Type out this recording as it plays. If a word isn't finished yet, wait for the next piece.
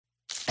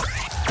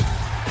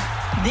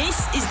This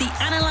is the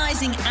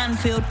Analysing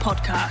Anfield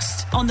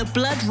podcast on the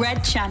Blood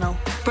Red channel,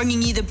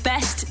 bringing you the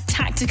best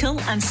tactical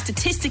and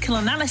statistical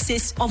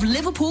analysis of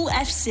Liverpool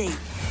FC.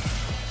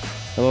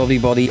 Hello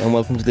everybody and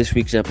welcome to this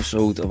week's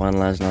episode of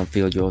Analysing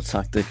Anfield, your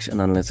tactics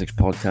and analytics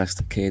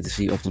podcast,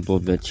 courtesy of the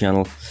Blood Red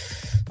channel.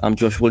 I'm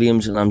Josh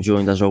Williams and I'm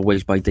joined as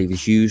always by David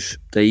Hughes.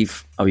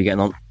 Dave, how are you getting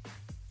on?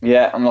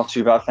 Yeah, I'm not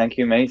too bad, thank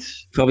you, mate.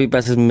 Probably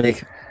better than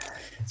Mick.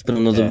 It's been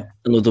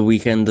another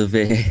weekend of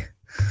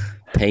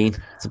pain,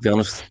 to be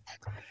honest.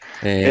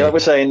 I feel like we're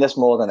saying this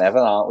more than ever,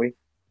 aren't we?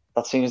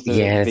 That seems to be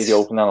the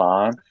opening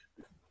line.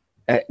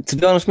 To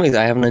be honest, mate,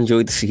 I haven't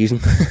enjoyed the season,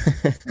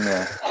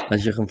 Yeah.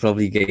 as you can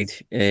probably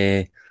gauge.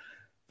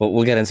 But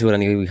we'll get into it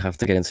anyway. We have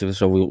to get into it.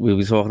 So we'll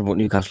be talking about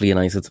Newcastle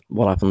United,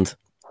 what happened.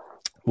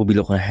 We'll be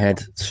looking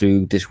ahead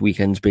to this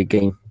weekend's big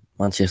game,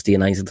 Manchester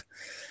United.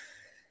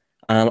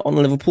 And on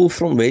the Liverpool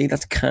front, really,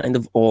 that's kind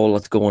of all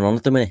that's going on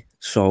at the minute.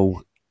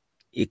 So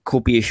it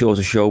could be a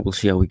shorter show. We'll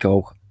see how we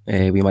go.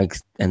 We might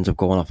end up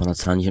going off on a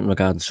tangent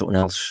regarding something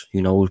else.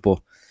 Who knows? But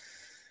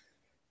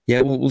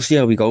yeah, we'll see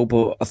how we go.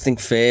 But I think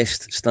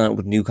first, starting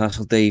with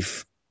Newcastle,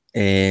 Dave,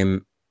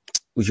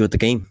 was you at the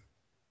game?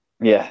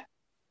 Yeah.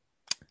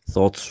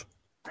 Thoughts?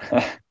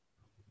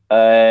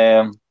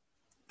 Without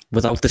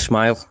the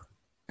smile.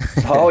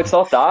 Oh, it's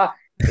not that.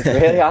 It's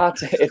really hard.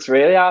 It's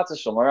really hard to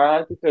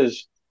summarise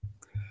because,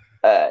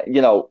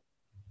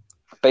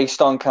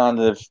 based on kind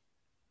of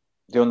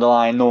the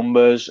underlying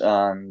numbers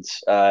and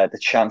the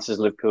chances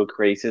Liverpool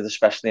created,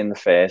 especially in the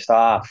first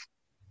half,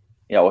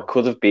 it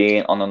could have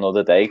been on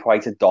another day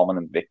quite a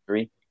dominant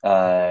victory.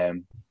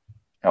 Should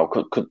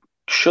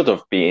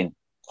have been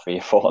 3 or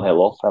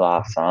 4-0 up at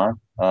half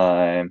time.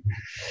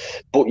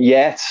 But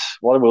yet,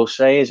 what I will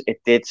say is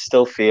it did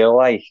still feel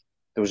like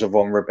there was a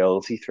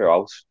vulnerability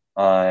throughout.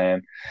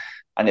 And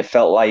it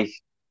felt like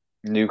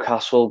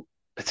Newcastle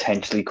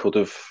potentially could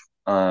have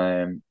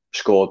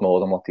scored more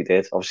than what they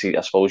did. Obviously,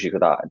 I suppose you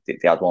could they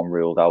had one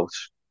ruled out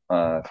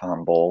for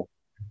handball.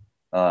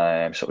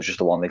 So it was just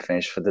the one they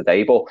finished for the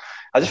day. But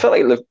I just felt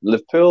like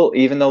Liverpool,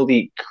 even though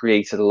they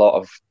created a lot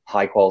of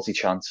high quality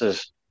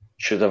chances,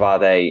 should have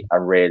had a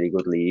really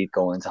good lead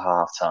going into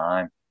half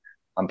time.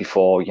 And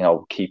before,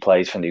 key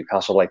plays for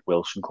Newcastle like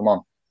Wilson come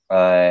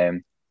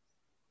on.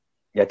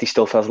 They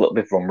still felt a little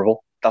bit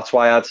vulnerable. That's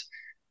why I'd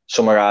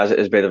summarise it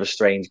as a bit of a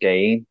strange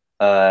game.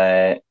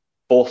 But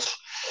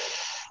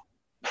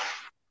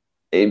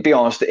to be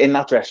honest, in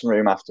that dressing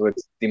room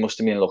afterwards, they must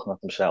have been looking at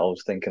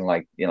themselves, thinking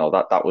like,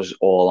 that was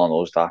all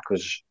on us. That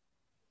because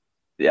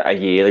a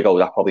year ago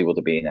that probably would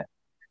have been a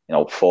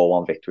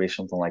 4-1 victory,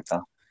 something like that.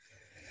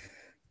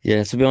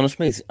 Yeah, to be honest,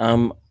 mate,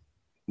 you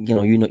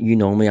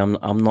know me.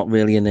 I'm not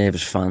really a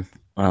nervous fan,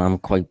 and I'm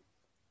quite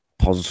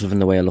positive in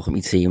the way I look at my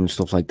team and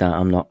stuff like that.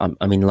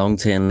 I mean,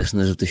 long-term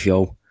listeners of the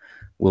show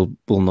will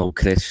know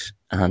Chris,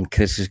 and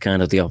Chris is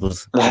kind of the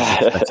opposite.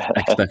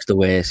 expects the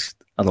worst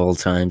at all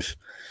times.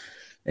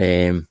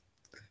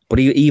 But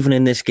even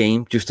in this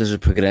game, just as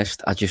it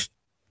progressed, I just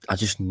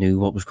knew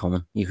what was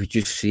coming. You could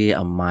just see it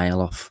a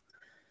mile off.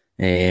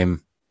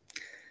 And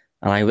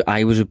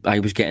I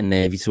was getting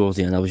nervy towards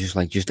the end. I was just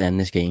like, just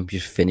end this game,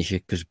 just finish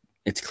it, because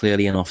it's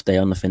clearly an off day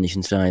on the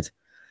finishing side.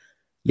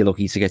 You're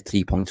lucky to get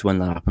 3 points when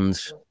that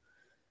happens.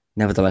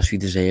 Nevertheless, we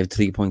deserved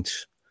 3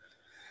 points.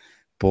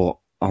 But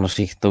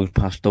honestly, those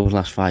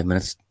last 5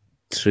 minutes,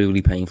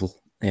 truly painful.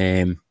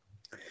 But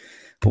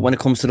when it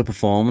comes to the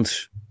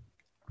performance,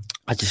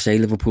 I'd just say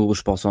Liverpool was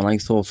spot on. I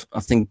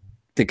think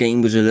the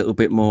game was a little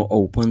bit more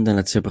open than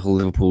a typical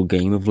Liverpool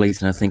game of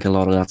late, and I think a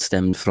lot of that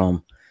stemmed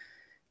from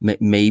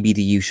maybe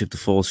the use of the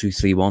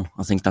 4-2-3-1.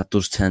 I think that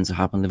does tend to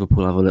happen.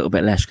 Liverpool have a little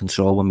bit less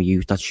control when we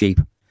use that shape.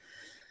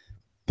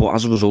 But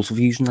as a result of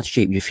using that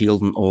shape, you're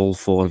fielding all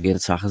 4 of your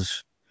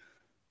attackers.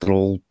 They're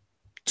all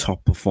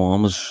top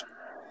performers,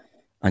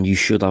 and you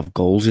should have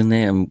goals in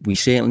there. And we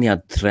certainly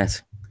had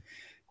threat,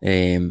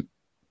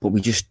 but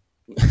we just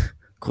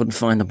couldn't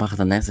find the back of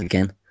the net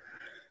again.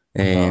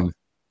 And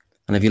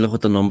if you look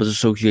at the numbers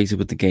associated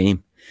with the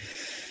game,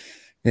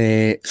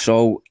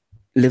 so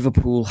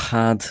Liverpool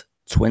had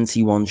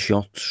 21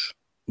 shots,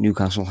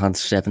 Newcastle had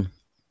 7.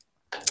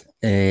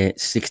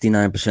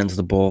 69% of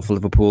the ball for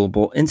Liverpool.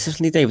 But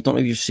interestingly, Dave, I don't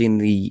know if you've seen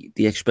the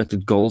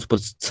expected goals,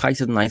 but it's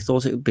tighter than I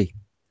thought it would be.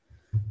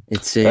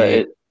 It's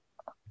go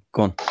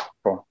on.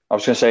 I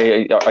was going to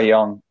say, are you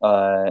on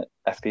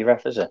FB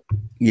Ref, is it?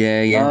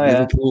 Yeah. Oh,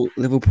 yeah.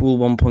 Liverpool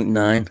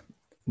 1.9,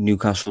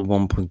 Newcastle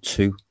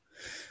 1.2.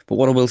 But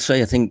what I will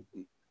say, I think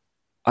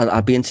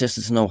I'd be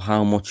interested to know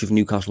how much of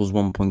Newcastle's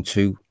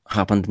 1.2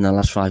 happened in the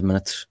last 5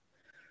 minutes.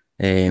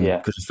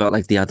 Because it felt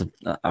like they had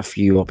a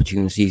few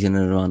opportunities in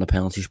and around the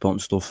penalty spot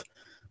and stuff.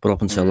 But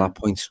up until that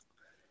point,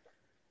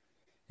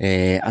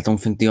 I don't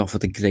think they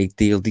offered a great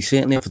deal. They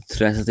certainly offered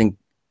threat. I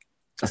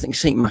think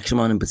Saint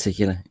Maximin in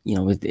particular, he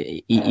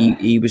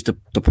was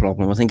the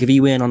problem. I think if he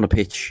weren't on the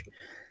pitch,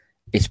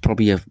 it's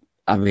probably a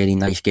really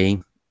nice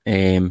game.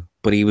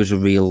 But he was a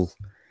real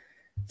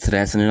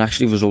threat, and it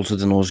actually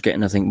resulted in us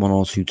getting, I think, 1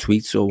 or 2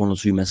 tweets or 1 or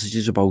 2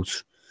 messages about,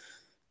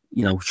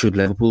 should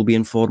Liverpool be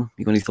in for them?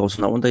 You got any thoughts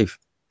on that one, Dave?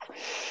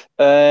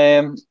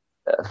 Um,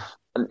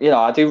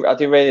 I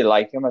do really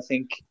like him. I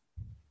think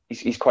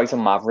he's quite a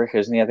maverick,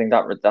 isn't he? I think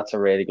that's a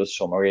really good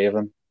summary of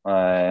him.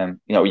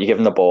 You give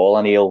him the ball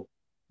and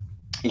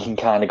he can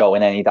kind of go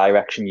in any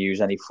direction,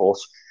 use any foot,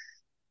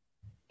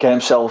 get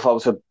himself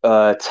out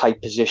of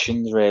tight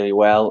positions really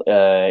well.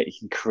 He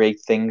can create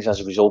things as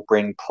a result,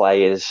 bring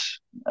players,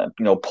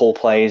 pull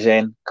players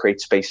in, create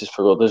spaces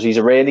for others. He's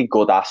a really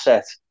good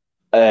asset.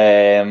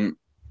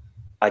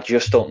 I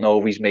just don't know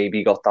if he's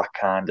maybe got that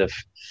kind of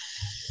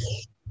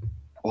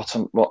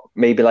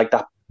maybe like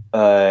that.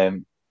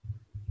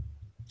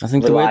 I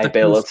think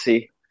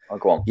reliability.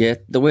 Go on. Yeah,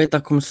 the word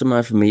that comes to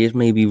mind for me is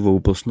maybe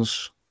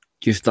robustness.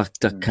 Just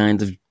that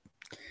kind of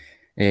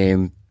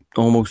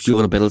almost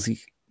durability.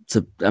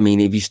 If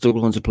you're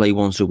struggling to play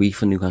once a week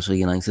for Newcastle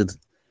United,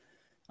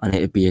 and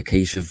it'd be a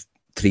case of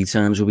 3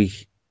 times a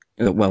week,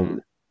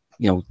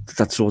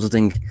 that sort of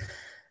thing,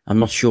 I'm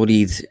not sure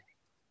he'd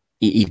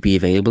be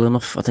available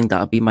enough. I think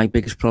that'd be my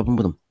biggest problem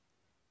with him.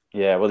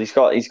 Yeah, well, he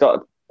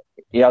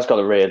has got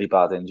a really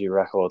bad injury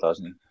record,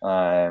 hasn't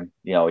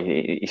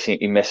he?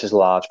 He misses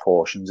large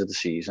portions of the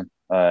season,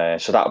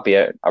 so that would be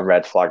a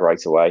red flag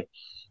right away.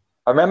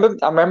 I remember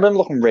him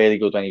looking really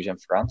good when he was in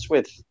France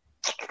with,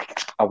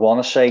 I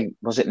want to say,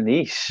 was it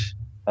Nice?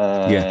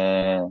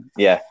 Yeah,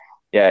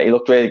 he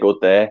looked really good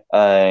there,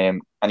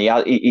 and he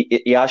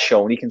has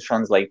shown he can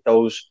translate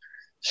those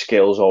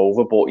skills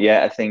over. But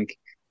yeah, I think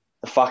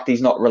the fact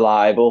he's not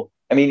reliable.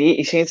 I mean,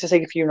 he seems to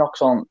take a few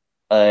knocks on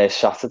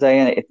Saturday,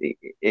 and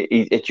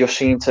it just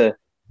seemed to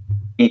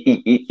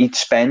he'd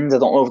spend. I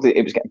don't know if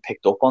it was getting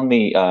picked up on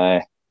me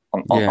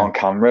on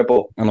camera,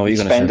 but I know what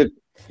you're going to say.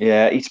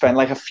 He'd spend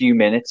like a few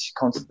minutes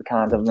kind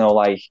of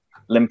like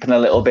limping a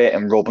little bit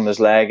and rubbing his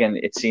leg, and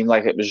it seemed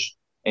like it was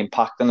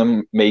impacting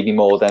him maybe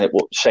more than it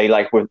would say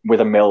like with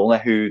a Milner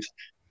who'd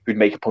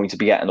make a point to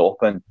be getting up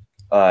and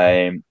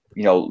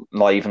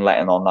not even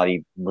letting on that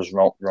he was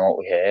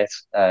remotely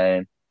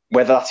hurt.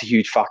 Whether that's a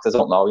huge factor, I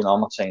don't know.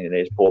 I'm not saying it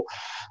is, but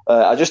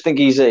I just think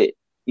he's a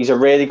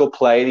really good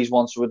player. He's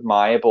one to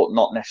admire, but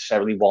not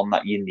necessarily one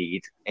that you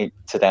need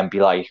to then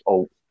be like,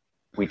 oh,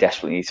 we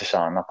desperately need to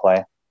sign that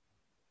player.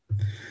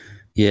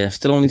 Yeah,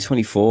 still only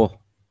 24.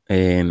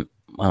 And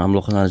I'm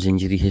looking at his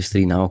injury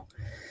history now.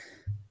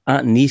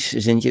 At Nice,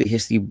 his injury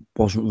history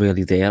wasn't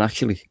really there,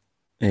 actually.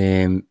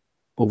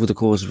 Over the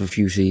course of a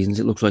few seasons,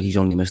 it looks like he's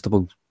only missed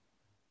about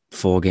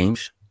 4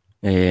 games.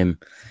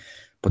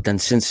 But then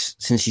since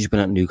he's been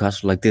at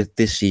Newcastle, like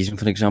this season,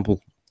 for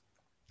example,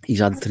 he's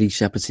had 3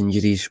 separate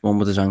injuries, one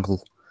with his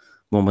ankle,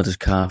 one with his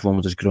calf, one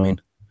with his groin.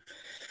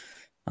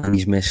 And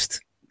he's missed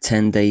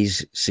 10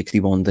 days,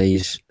 61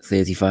 days,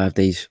 35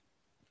 days.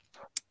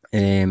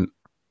 And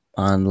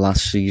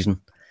last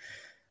season,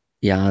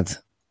 he had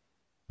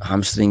a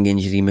hamstring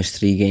injury, missed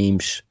 3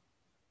 games.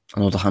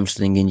 Another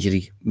hamstring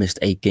injury, missed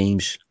 8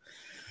 games.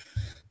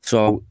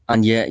 So,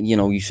 and yeah,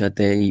 you said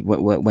there,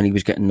 when he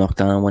was getting knocked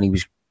down, when he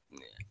was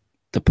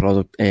the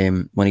product,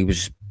 when he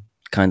was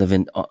kind of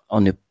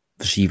on the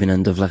receiving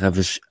end of like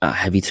a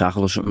heavy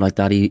tackle or something like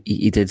that,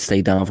 he did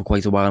stay down for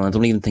quite a while. And I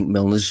don't even think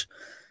Milner's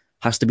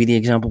has to be the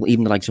example.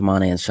 Even the likes of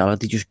Mane and Salah,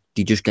 they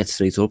just get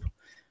straight up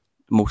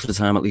most of the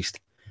time, at least.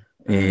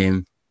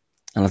 And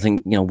I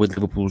think, with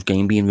Liverpool's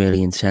game being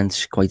really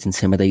intense, quite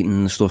intimidating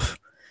and stuff,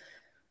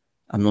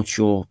 I'm not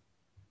sure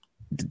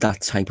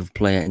that type of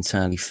player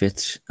entirely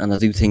fits. And I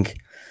do think,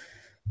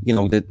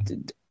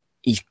 that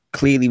he's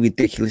clearly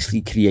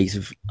ridiculously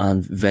creative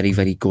and very,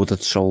 very good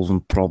at solving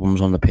problems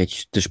on the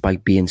pitch,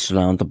 despite being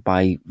surrounded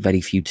by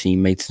very few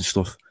teammates and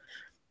stuff.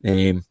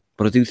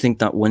 But I do think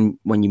that when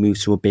you move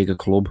to a bigger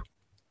club,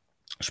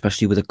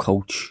 especially with a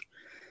coach,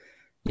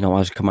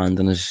 as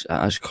commanding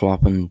as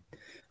Klopp and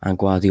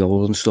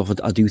Guardiola and stuff,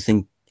 I do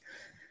think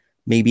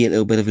maybe a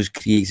little bit of his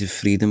creative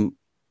freedom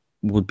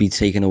would be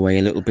taken away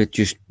a little bit,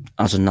 just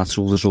as a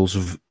natural result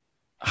of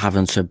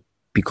having to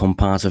become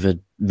part of a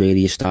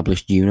really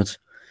established unit.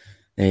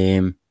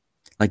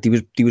 Like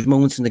there was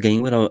moments in the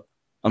game where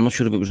I'm not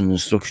sure if it was an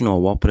instruction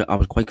or what, but I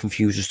was quite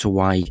confused as to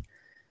why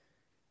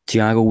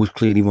Thiago was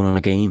clearly running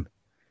a game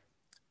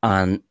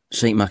and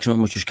St.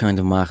 Maximin was just kind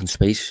of marking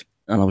space,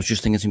 and I was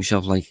just thinking to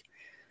myself, like,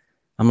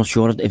 I'm not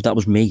sure if that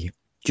was me.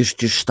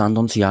 Just stand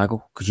on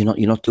Thiago, because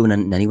you're not doing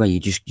anything anyway. You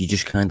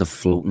just kind of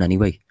floating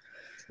anyway.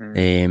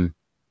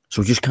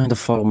 So just kind of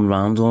follow him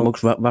around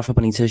almost. Rafa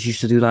Benitez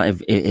used to do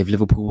that if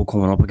Liverpool were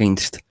coming up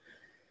against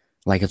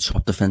like a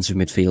top defensive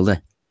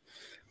midfielder.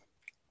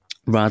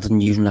 Rather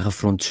than using like a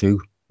front 2,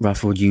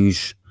 Rafa would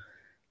use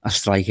a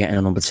striker and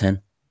a number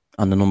 10,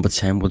 and the number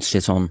 10 would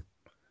sit on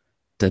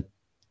the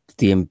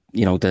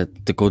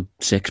good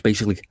 6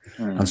 basically,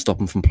 and stop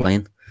him from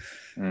playing.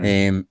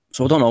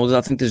 So I don't know.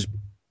 I think there's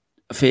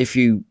a fair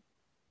few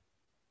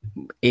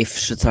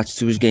ifs attached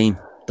to his game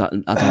that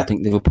I don't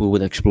think Liverpool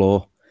would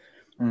explore.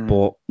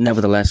 But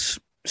nevertheless,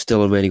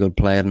 still a really good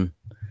player. And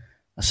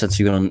I said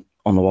to you on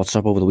the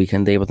WhatsApp over the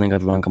weekend, Dave, I think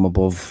I'd rank him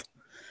above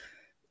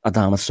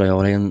Adama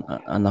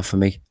Traore, and that for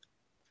me.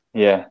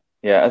 Yeah.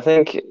 I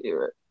think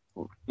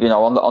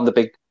on the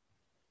big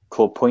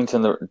club point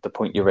and the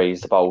point you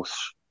raised about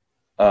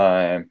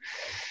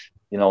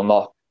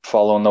Not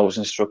following those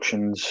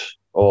instructions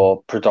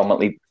or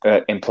predominantly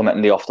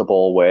implementing the off the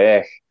ball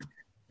work.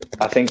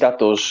 I think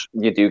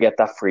you do get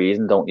that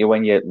freezing, don't you,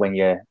 when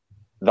you're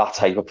that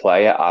type of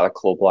player at a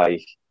club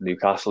like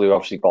Newcastle, who are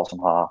obviously bottom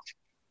half.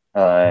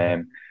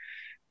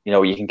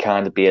 You can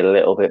kind of be a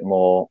little bit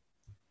more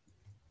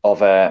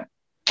of an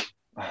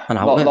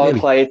outlet, not really.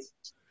 a player.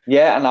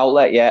 Yeah, an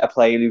outlet. Yeah, a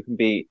player who can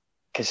be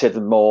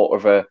considered more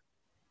of a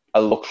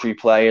luxury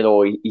player,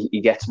 or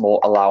he gets more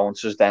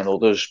allowances than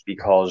others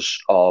because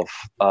of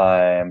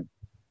the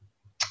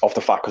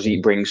fact because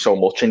he brings so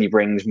much and he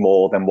brings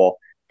more than what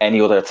any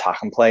other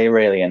attacking player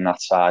really in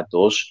that side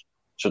does.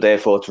 So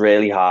therefore, it's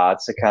really hard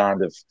to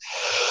kind of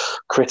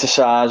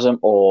criticise him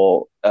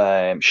or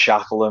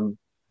shackle him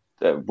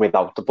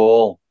without the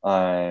ball,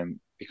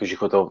 because you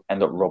could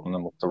end up rubbing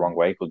them up the wrong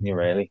way, couldn't you,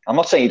 really? I'm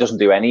not saying he doesn't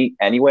do any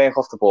work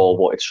off the ball,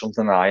 but it's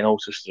something that I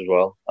noticed as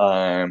well.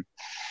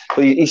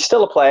 But he's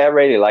still a player I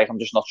really like. I'm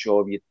just not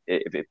sure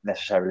if it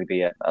necessarily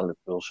be a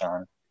Liverpool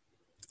sign.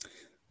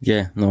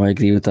 Yeah, no, I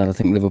agree with that. I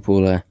think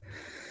Liverpool,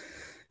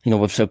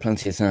 we've said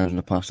plenty of times in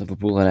the past,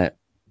 Liverpool are a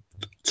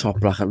top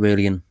bracket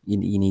really, and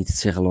you need to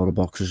tick a lot of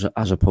boxes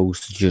as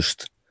opposed to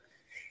just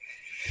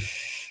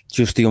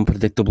the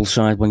unpredictable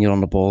side when you're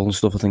on the ball and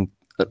stuff. I think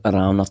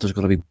around that there's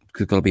got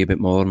to be a bit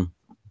more, and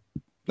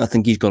I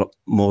think he's got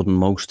more than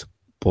most,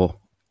 but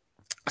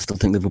I still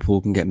think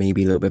Liverpool can get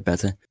maybe a little bit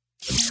better.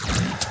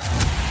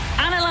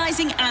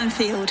 Analysing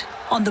Anfield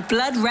on the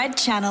Blood Red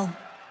channel.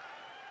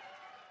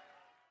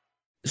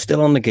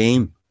 Still on the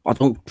game, I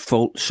don't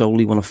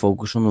solely want to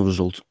focus on the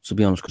result, to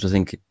be honest, because I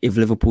think if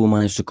Liverpool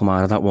managed to come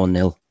out of that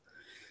 1-0,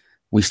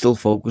 we still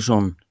focus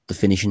on the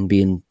finishing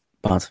being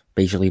bad,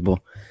 basically. But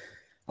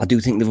I do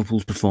think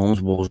Liverpool's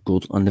performance was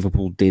good, and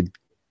Liverpool did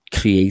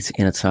create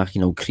in attack.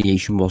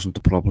 Creation wasn't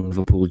the problem.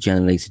 Liverpool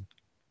generated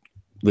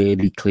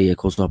really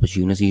clear-cut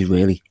opportunities,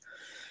 really.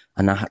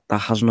 And that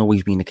hasn't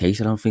always been the case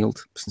at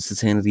Anfield since the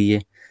turn of the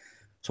year.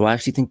 So I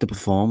actually think the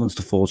performance,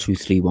 the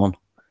 4-2-3-1,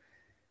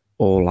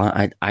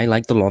 I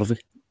liked a lot of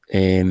it.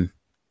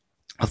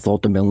 I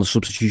thought the Milner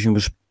substitution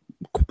was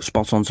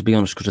spot on, to be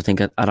honest, because I think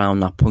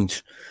around that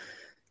point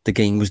the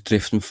game was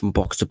drifting from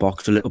box to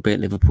box a little bit.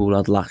 Liverpool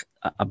had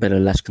a bit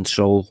of less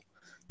control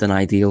than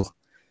ideal,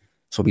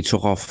 so he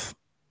took off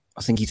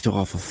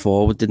a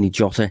forward, didn't he,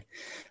 Jota,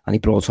 and he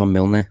brought on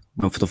Milner,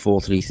 went for the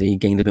 4-3-3,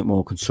 gained a bit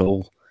more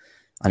control,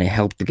 and it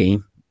helped the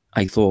game,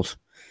 I thought.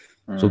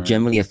 So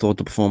generally I thought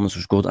the performance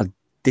was good. I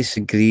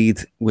disagreed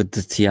with the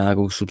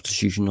Thiago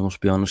substitution, I must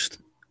be honest.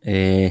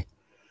 I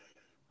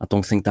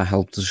don't think that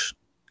helped us.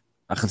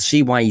 I can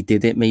see why he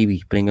did it,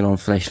 maybe bringing on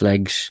fresh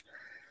legs,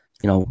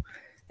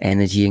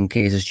 energy and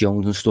Curtis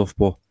Jones and stuff.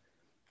 But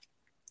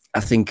I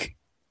think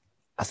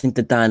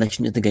the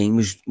direction of the game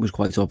was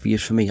quite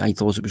obvious for me. I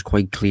thought it was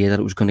quite clear that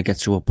it was going to get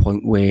to a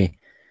point where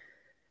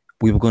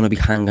we were going to be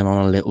hanging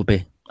on a little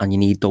bit, and you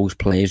need those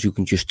players who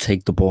can just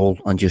take the ball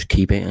and just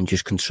keep it and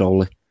just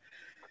control it.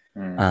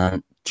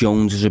 And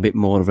Jones is a bit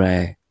more of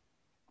a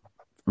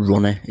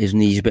runner, isn't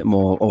he? He's a bit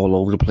more all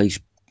over the place,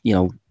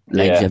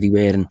 legs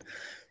everywhere, and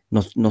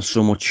not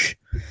so much,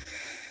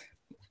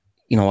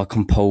 a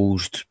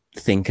composed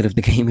thinker of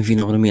the game, if you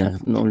know what I mean.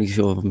 I'm not really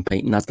sure if I'm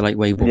painting that the right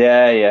way. But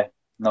yeah.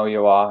 No,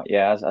 you are.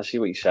 Yeah, I see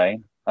what you're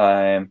saying.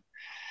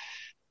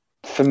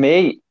 For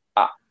me,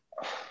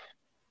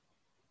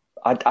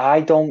 I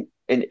don't.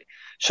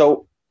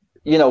 So,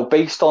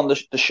 based on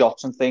the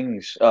shots and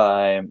things,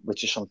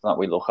 which is something that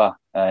we look at,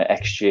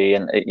 XG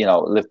and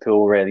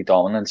Liverpool really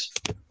dominant.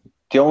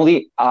 The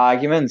only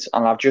argument,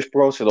 and I've just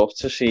brought it up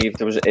to see if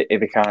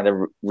it kind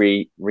of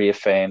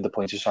reaffirmed the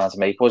point I was trying to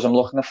make, was I'm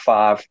looking at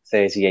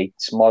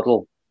 538's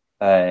model,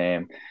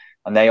 and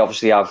they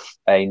obviously have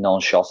a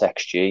non-shot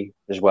XG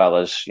as well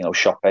as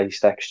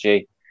shot-based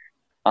XG,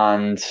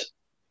 and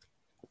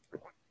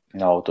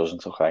no, it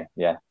doesn't. Okay,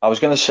 yeah, I was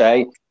going to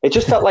say it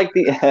just felt like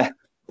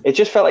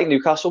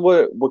Newcastle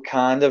were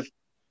kind of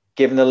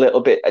given a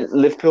little bit.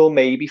 Liverpool,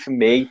 maybe for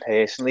me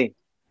personally,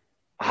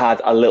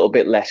 had a little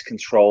bit less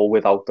control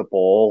without the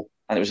ball,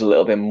 and it was a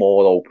little bit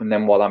more open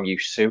than what I'm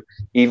used to.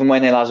 Even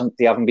when they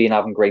haven't been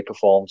having great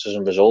performances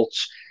and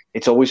results,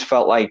 it's always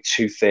felt like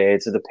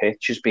 2/3 of the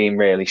pitch has been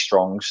really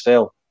strong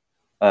still,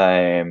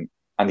 and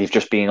they've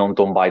just been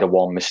undone by the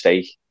one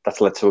mistake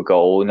that's led to a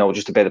goal.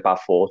 Just a bit of bad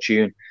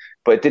fortune.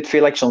 But it did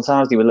feel like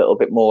sometimes they were a little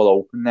bit more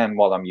open than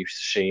what I'm used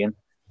to seeing.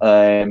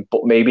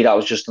 But maybe that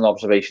was just an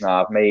observation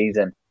I've made.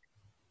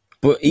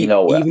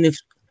 Even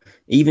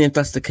if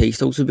that's the case,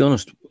 though, to be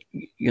honest,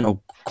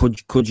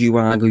 could you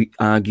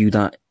argue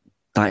that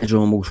is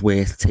almost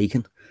worth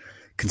taking,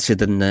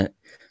 considering the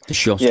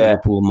shots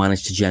Liverpool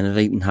managed to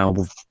generate and how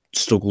we've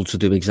struggled to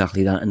do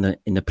exactly that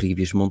in the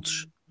previous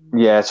months?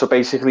 Yeah. So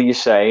basically, you're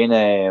saying,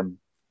 I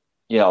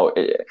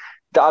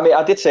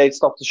did say at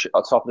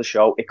the top of the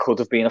show, it could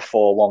have been a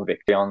 4-1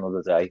 victory on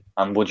another day,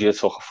 and would you have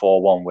took a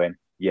 4-1 win?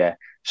 Yeah.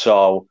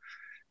 So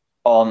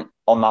on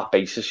that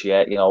basis,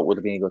 it would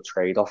have been a good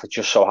trade-off. It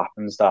just so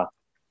happens that,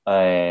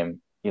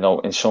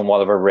 in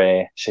somewhat of a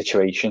rare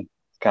situation,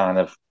 kind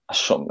of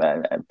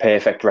a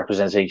perfect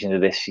representation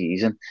of this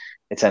season,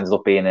 it's ended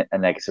up being a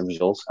negative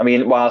result. I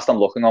mean, whilst I'm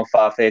looking on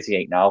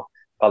 538 now,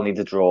 probably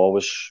the draw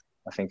was,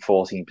 I think,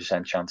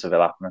 14% chance of it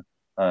happening.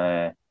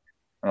 And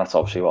that's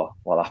obviously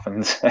what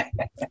happened.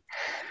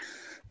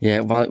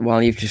 Yeah,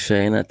 while you're just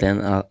saying it,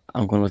 then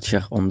I'm going to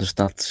check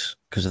Understats,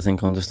 because I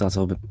think Understats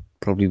will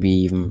probably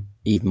be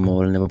even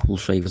more in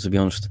Liverpool's favour, to be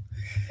honest.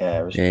 Yeah,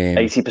 it was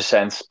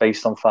 80%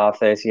 based on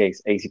 538,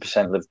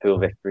 80% Liverpool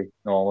victory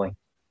normally.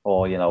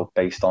 Or,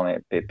 based on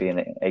it being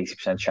an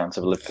 80% chance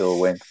of a Liverpool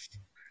win.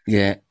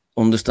 Yeah,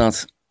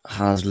 Understat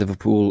has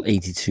Liverpool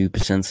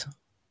 82%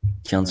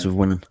 chance of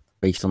winning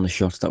based on the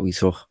shots that we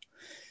took,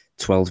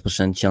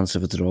 12% chance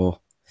of a draw,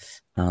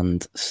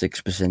 and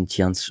 6%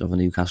 chance of a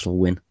Newcastle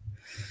win.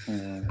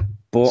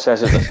 But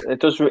says it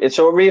does. It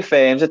sort of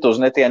reaffirms it,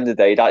 doesn't it? At the end of the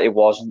day, that it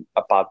wasn't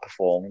a bad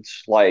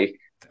performance. Like,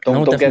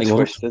 don't get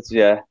twisted.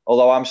 Yeah.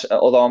 Although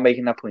I'm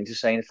making that point of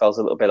saying it felt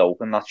a little bit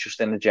open. That's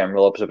just in the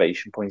general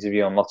observation point of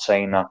view. I'm not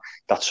saying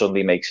that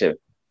suddenly makes it.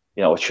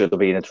 It should have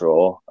been a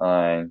draw.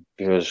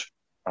 Because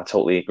I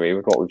totally agree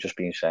with what we've just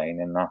been saying.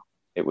 In that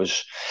it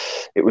was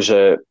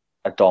a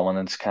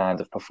dominant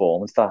kind of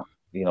performance that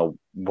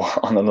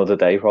on another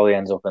day probably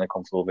ends up in a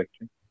comfortable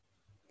victory.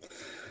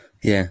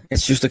 Yeah,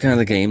 it's just the kind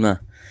of game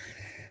that,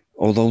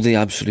 although the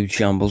absolute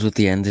shambles at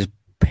the end is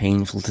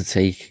painful to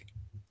take,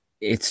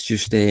 it's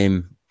just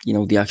the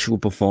actual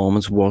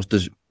performance was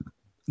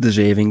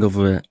deserving of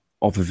a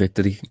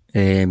victory.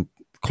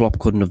 Klopp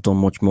couldn't have done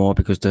much more,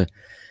 because the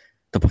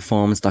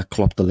performance that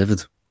Klopp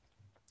delivered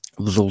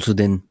resulted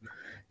in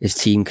his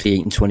team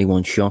creating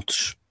 21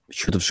 shots.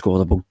 Should have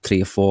scored about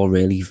 3 or 4,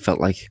 really,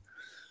 felt like.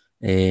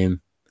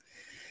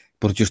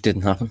 But it just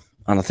didn't happen.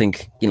 And I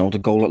think, the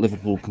goal that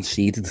Liverpool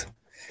conceded,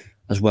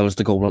 as well as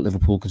the goal that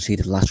Liverpool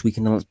conceded last week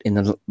in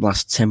the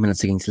last 10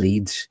 minutes against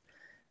Leeds,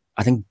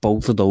 I think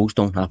both of those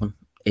don't happen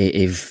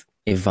if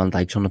Van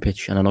Dijk's on the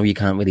pitch. And I know you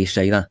can't really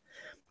say that,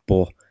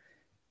 but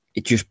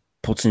it just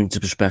puts into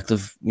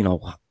perspective,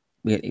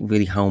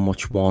 really how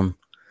much one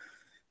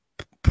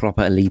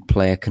proper elite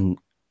player can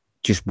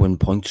just win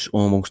points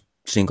almost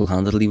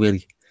single-handedly,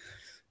 really.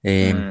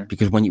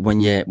 Because when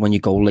you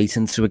go late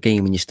into a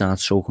game and you start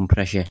soaking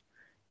pressure,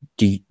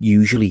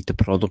 usually the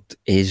product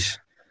is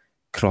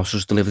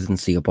crosses delivered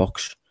into your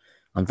box,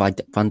 and Van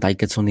Dijk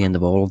gets on the end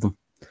of all of them.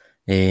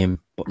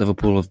 But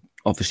Liverpool have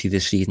obviously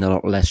this season a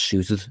lot less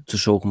suited to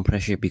soaking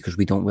pressure, because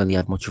we don't really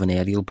have much of an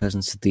aerial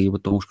presence to deal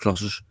with those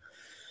crosses.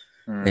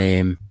 But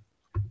I'm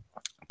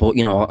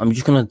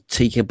just going to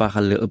take it back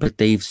a little bit,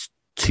 Dave,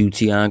 to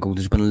Thiago.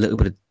 There's been a little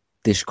bit of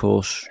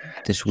discourse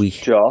this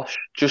week. Josh,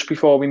 just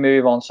before we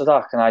move on to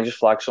that, can I just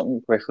flag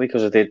something quickly?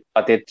 Because I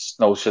did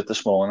notice it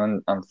this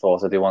morning and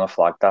thought I do want to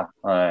flag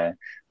that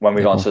when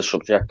we got onto the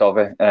subject of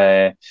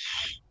it.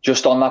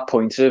 Just on that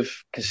point of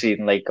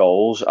conceding late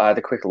goals, I had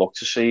a quick look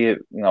to see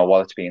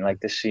what it's been like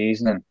this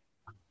season, and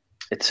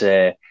it's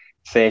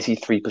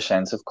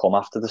 33% have come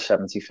after the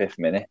 75th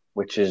minute,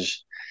 which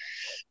is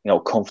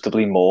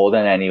comfortably more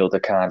than any other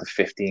kind of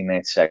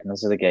 15-minute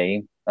segments of the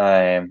game.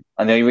 And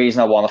the only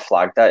reason I want to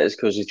flag that is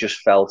because it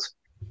just felt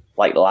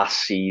like last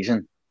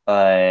season,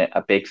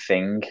 a big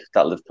thing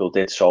that Liverpool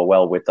did so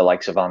well with the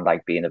likes of Van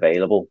Dijk being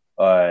available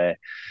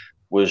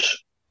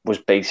was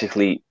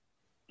basically,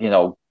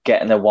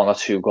 getting a 1 or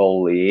 2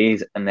 goal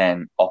lead and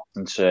then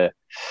opting to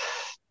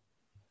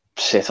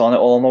sit on it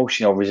almost,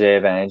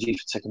 reserve energy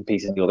to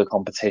compete in the other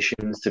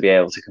competitions, to be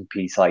able to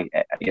compete like,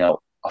 a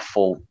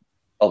full,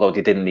 although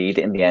they didn't need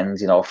it in the end,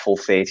 a full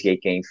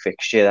 38-game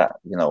fixture that,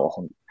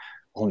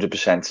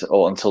 100%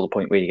 or until the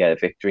point where you get a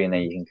victory, and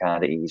then you can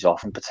kind of ease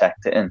off and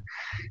protect it. And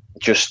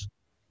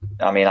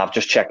I've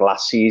just checked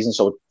last season,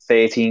 so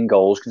 13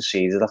 goals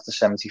conceded after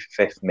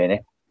 75th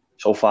minute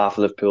so far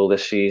for Liverpool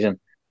this season.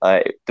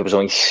 There was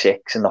only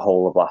 6 in the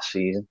whole of last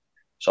season,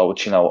 so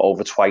it's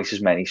over twice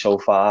as many so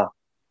far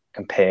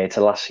compared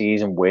to last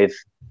season, with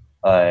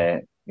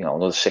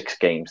another 6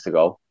 games to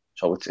go.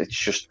 So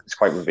it's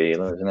quite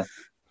revealing, isn't it?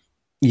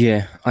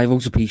 Yeah, I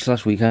wrote a piece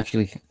last week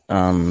actually,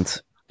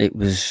 and it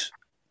was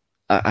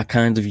I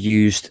kind of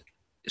used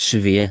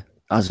Sevilla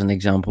as an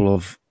example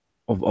of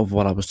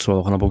what I was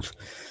talking about.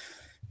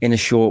 In a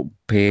short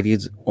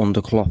period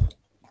under Klopp,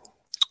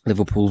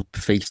 Liverpool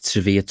faced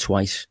Sevilla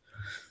twice.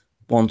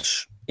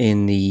 Once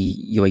in the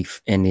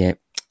Europa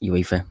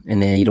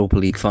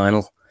League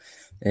final.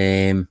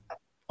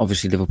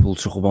 Obviously Liverpool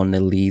took a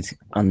 1-0 lead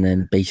and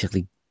then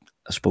basically,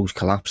 I suppose,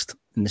 collapsed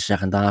in the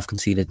second half,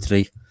 conceded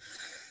 3.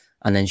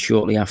 And then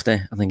shortly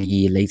after, I think a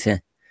year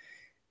later,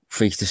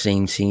 faced the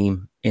same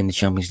team in the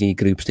Champions League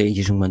group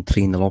stages and went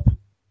 3-0 up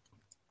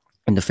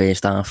in the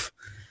first half.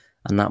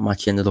 And that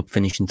match ended up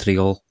finishing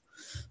 3-3.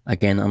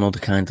 Again, another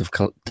kind of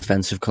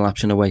defensive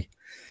collapse in a way.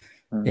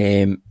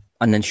 And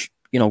then,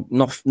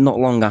 not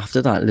long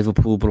after that,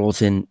 Liverpool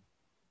brought in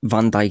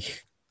Van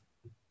Dijk,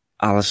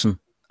 Alisson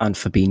and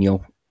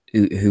Fabinho,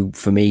 who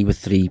for me were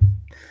 3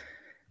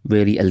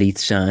 really elite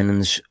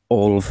signings,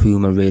 all of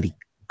whom are really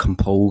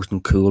composed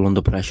and cool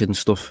under pressure and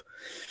stuff.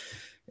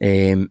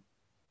 And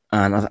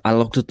I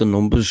looked at the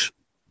numbers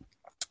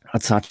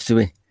attached to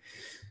it.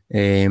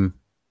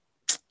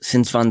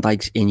 Since Van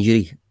Dijk's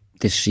injury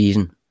this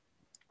season,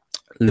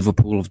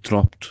 Liverpool have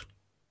dropped.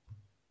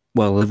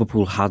 Well,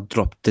 Liverpool had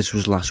dropped. This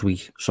was last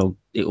week, so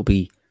it'll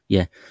be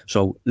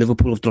So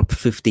Liverpool have dropped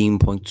 15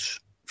 points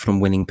from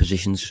winning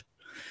positions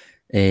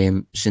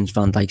since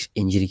Van Dijk's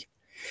injury.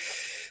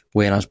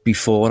 Whereas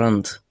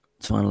beforehand,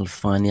 trying to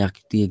find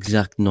the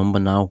exact number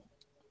now,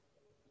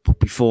 but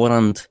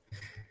beforehand,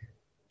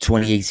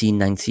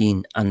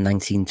 2018-19 and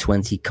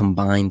 19-20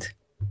 combined,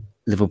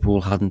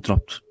 Liverpool hadn't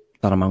dropped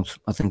that amount.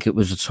 I think it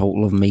was a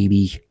total of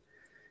it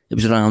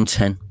was around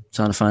 10.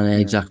 Trying to find the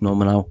exact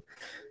number now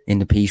in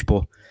the piece,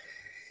 but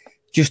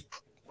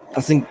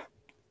I think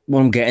what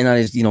I'm getting at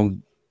is,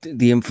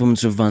 the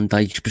influence of Van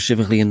Dijk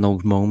specifically in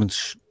those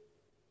moments.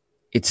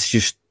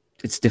 It's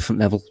different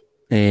level.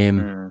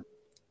 And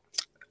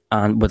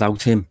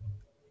without him,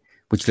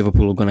 which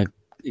Liverpool are going to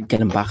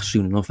get him back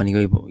soon enough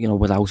anyway, but,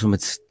 without him,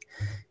 it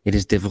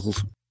is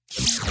difficult.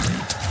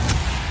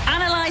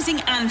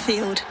 Analysing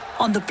Anfield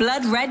on the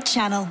Blood Red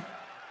Channel.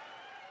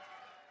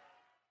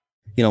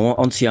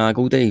 On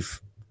Thiago,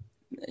 Dave,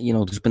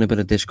 there's been a bit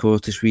of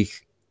discourse this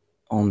week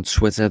on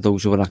Twitter.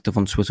 Those who are active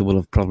on Twitter will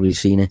have probably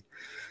seen it.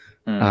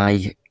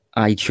 I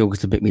chose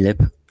to bit my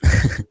lip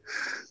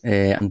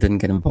and didn't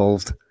get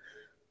involved.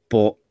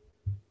 But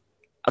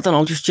I don't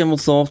know, just general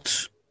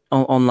thoughts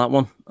on that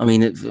one. I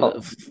mean,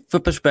 for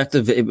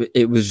perspective,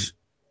 it was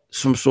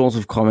some sort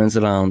of comments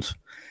around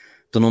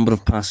the number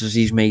of passes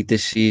he's made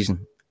this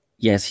season.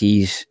 Yet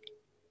he's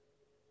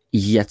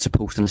yet to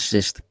post an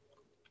assist.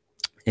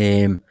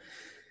 And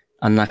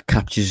that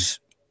captures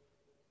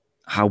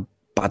how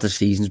bad the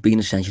season's been,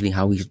 essentially,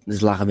 how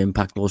his lack of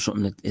impact or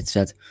something that it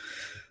said.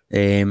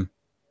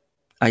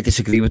 I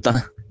disagree with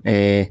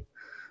that.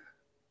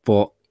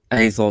 But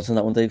any thoughts on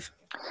that one, Dave?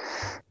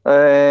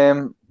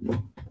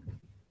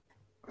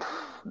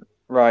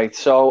 Right,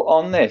 so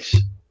on this,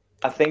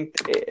 I think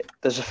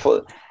there's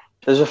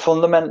a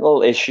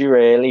fundamental issue,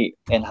 really,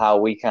 in how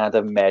we kind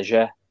of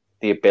measure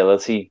the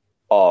ability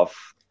of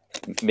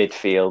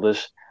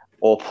midfielders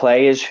or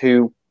players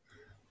who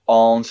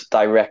aren't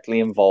directly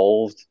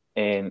involved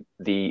in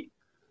the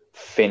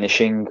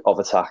finishing of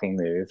attacking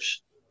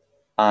moves.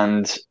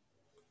 And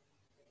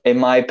in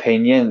my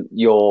opinion,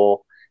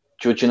 you're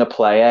judging a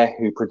player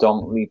who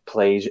predominantly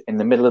plays in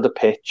the middle of the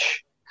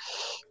pitch.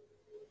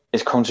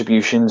 His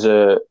contributions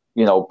are,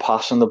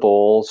 passing the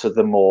ball to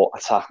the more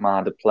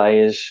attack-minded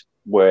players,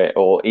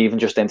 or even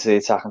just into the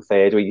attacking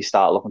third, where you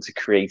start looking to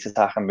create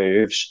attacking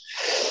moves.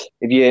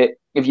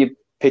 If you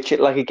pitch it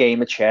like a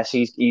game of chess,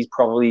 he's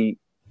probably,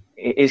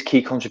 his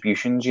key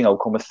contributions,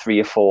 come with 3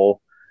 or 4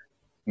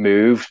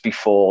 moves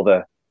before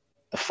the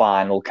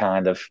final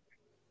kind of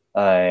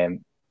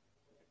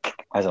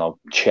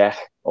check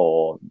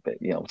or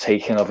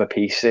taking of a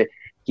piece.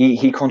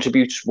 He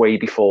contributes way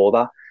before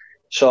that.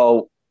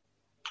 So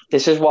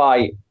this is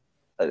why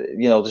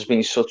there's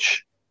been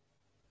such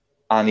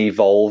an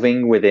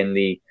evolving within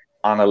the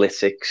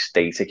analytics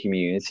data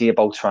community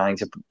about trying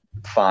to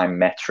find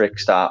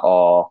metrics that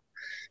are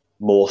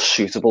more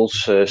suitable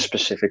to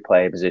specific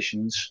player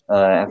positions.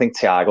 I think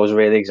Thiago is a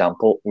really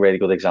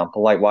good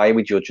example. Like, why are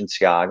we judging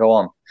Thiago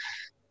on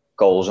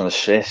goals and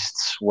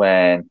assists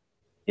when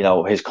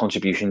his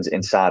contributions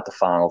inside the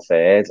final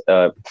third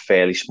are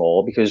fairly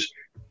small, because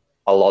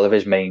a lot of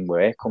his main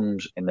work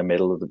comes in the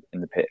middle of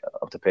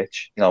the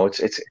pitch.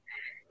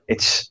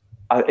 It's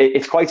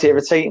quite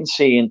irritating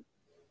seeing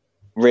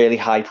really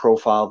high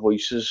profile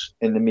voices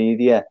in the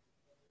media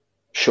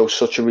show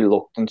such a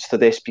reluctance to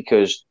this,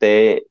 because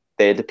they're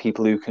the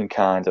people who can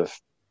kind of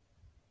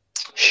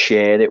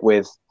share it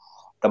with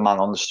the man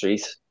on the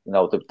street,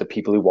 the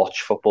people who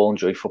watch football,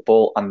 enjoy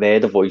football, and they're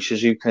the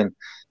voices who can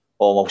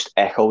almost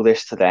echo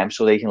this to them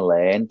so they can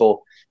learn. But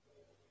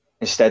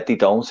instead they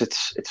don't.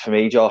 It's for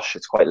me, Josh,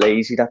 it's quite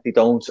lazy that they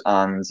don't,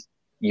 and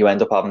you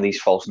end up having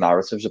these false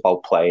narratives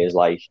about players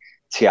like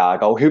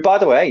Thiago, who, by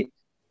the way,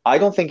 I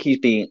don't think he's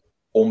been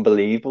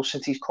unbelievable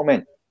since he's come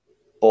in,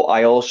 but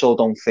I also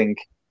don't think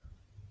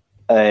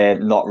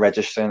not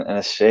registering an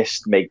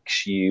assist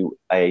makes you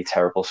a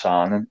terrible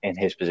signing in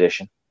his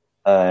position.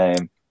 I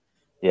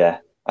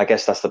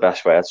guess that's the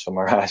best way to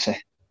summarise it.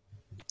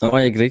 No,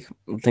 I agree.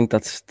 I think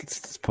that's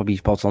probably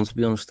spot on, to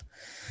be honest.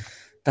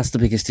 That's the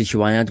biggest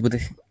issue I had with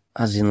it.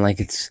 As in,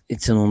 like,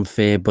 it's an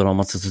unfair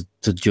barometer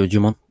to judge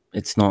him on.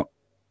 It's not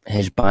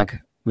his bag,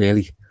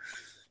 really.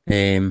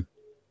 I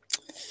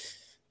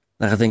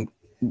think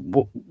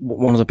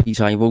one of the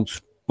pieces I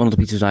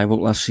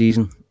wrote last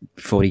season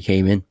before he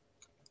came in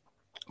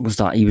was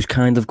that he was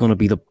kind of going to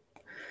be the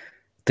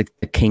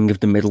king of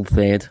the middle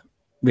third,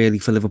 really,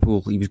 for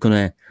Liverpool. He was going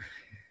to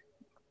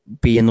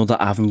be another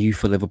avenue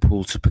for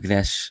Liverpool to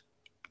progress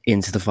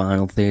into the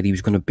final third. He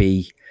was going to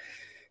be,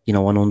 an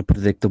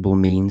unpredictable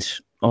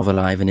means of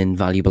arriving in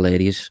valuable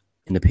areas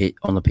on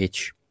the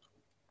pitch.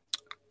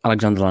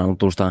 Alexander-Arnold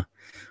does that.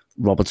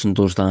 Robertson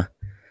does that.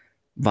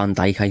 Van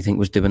Dijk, I think,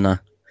 was doing that.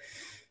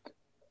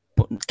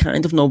 But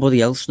kind of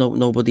nobody else.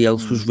 Nobody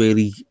else was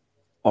really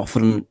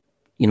offering,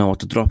 at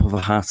the drop of a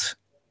hat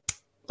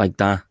like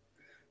that,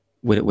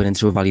 with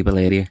into a valuable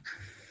area.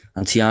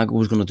 And Thiago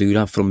was going to do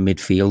that from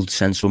midfield,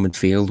 central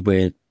midfield,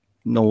 where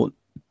no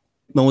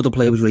other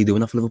player was really doing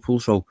that for Liverpool.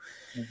 So,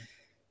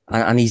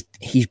 and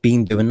he's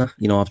been doing that.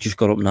 I've just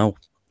got up now.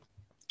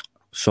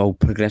 So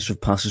progressive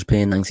passes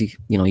paying 90.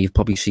 You've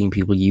probably seen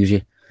people use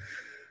it,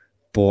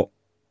 but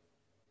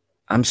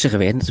I'm sick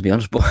of it, to be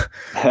honest. But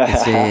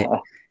it's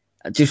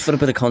just for a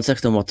bit of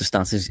context on what the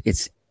stats is.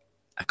 It's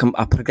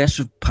a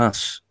progressive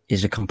pass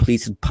is a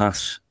completed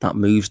pass that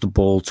moves the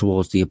ball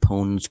towards the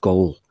opponent's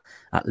goal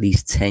at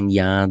least 10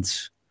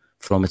 yards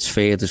from its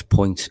furthest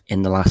point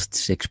in the last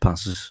 6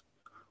 passes,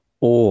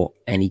 or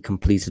any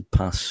completed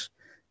pass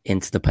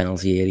into the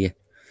penalty area.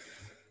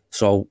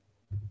 So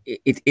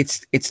it's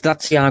that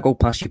Thiago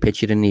pass you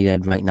picture in your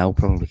head right now,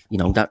 probably.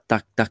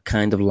 That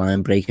kind of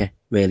line breaker,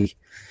 really.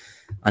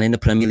 And in the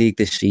Premier League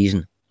this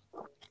season,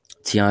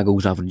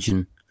 Thiago's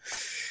averaging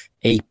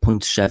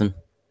 8.7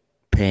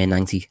 per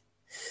 90.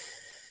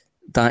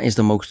 That is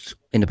the most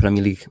in the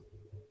Premier League,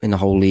 in the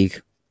whole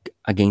league,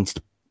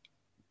 against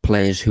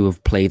players who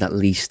have played at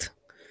least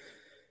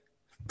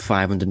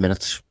 500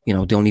 minutes.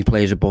 The only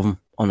players above him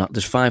on that,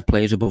 there's 5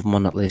 players above him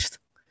on that list,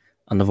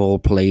 and they've all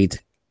played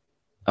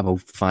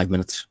about 5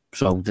 minutes.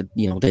 So,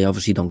 they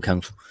obviously don't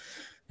count.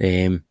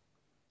 So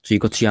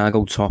you've got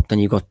Thiago top, then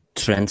you've got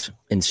Trent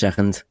in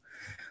second,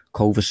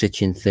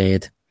 Kovacic in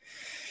third.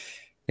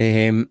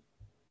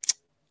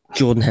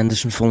 Jordan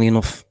Henderson, funnily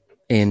enough,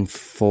 in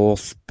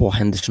fourth, but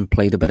Henderson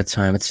played a bit of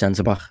time at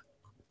centre-back.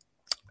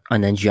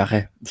 And then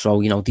Xhaka.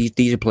 So,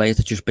 these are players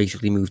that just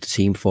basically move the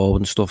team forward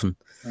and stuff. And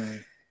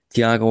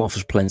Thiago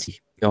offers plenty.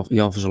 He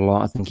offers a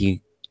lot. I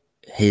think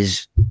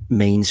his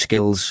main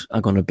skills are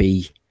going to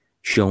be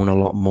shown a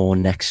lot more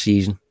next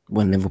season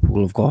when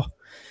Liverpool have got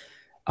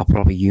a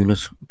proper unit,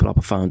 a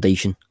proper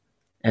foundation.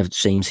 Have the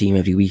same team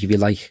every week, if you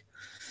like.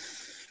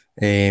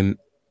 I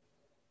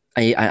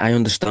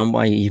understand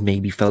why he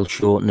maybe fell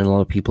short in a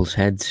lot of people's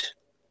heads.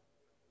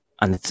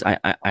 And it's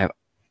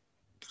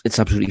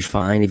absolutely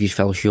fine if you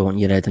fell short in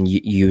your head and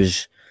you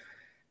was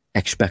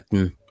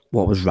expecting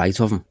what was right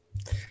of him.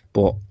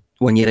 But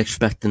when you're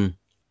expecting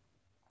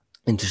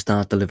him to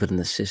start delivering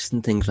assists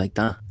and things like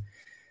that,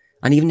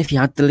 and even if he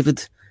had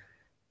delivered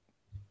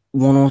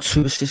 1 or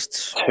 2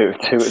 assists,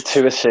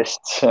 two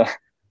assists,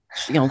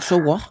 so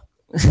what?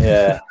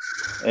 Yeah,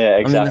 exactly.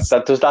 I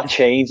mean, does that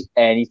change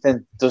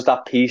anything? Does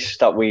that piece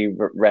that we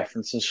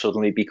reference and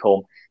suddenly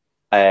become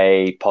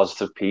a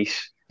positive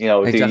piece?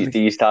 Exactly.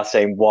 Do you start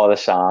saying what a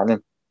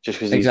signing just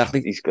because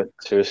he's got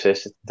 2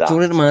 assists? So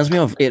what it reminds me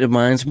of? It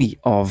reminds me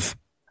of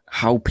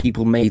how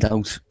people made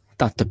out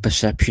that the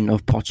perception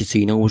of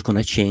Pochettino was going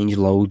to change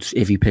loads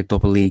if he picked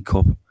up a League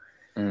Cup.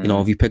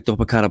 If he picked up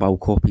a Carabao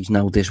Cup, he's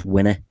now this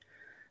winner.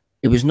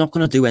 It was not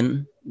going to do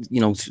anything,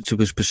 to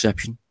his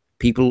perception.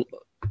 People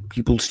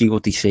see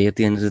what they say at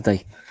the end of the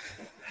day.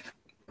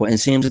 But in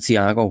terms of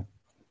Thiago,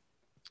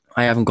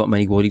 I haven't got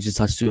many worries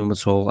attached to him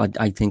at all.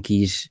 I think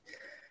he's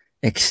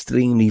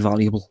extremely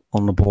valuable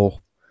on the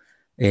ball.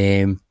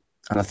 And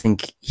I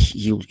think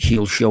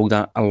he'll show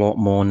that a lot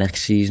more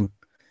next season.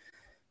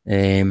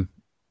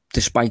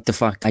 Despite the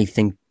fact I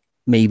think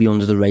maybe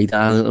under the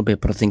radar a little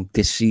bit, but I think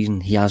this season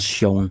he has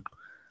shown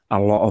a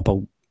lot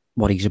about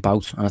what he's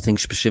about. And I think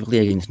specifically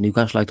against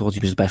Newcastle, I thought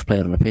he was the best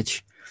player on the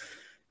pitch.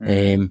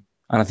 And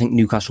I think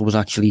Newcastle was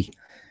actually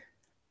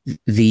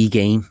the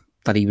game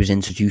that he was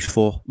introduced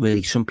for.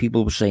 Really, some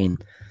people were saying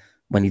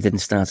when he didn't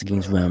start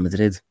against Real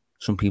Madrid,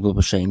 some people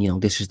were saying,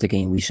 this is the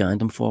game we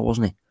signed him for,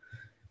 wasn't it?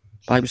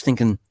 But I was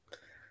thinking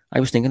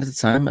at the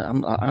time,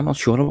 I'm not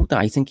sure about that.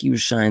 I think he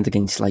was signed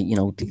against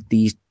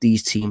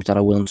these teams that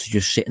are willing to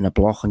just sit in a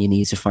block, and you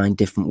need to find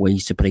different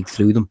ways to break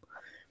through them.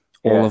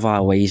 Yeah. All of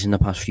our ways in the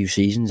past few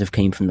seasons have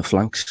came from the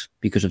flanks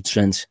because of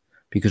Trent,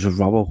 because of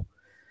Robbo.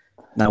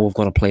 Now we've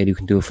got a player who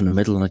can do it from the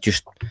middle, and it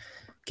just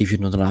gives you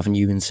another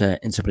avenue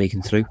into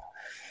breaking through.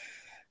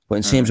 But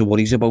in terms of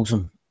worries about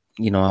him,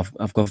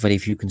 I've got very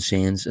few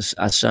concerns,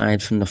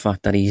 aside from the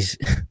fact that he's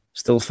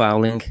still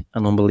fouling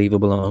an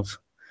unbelievable amount.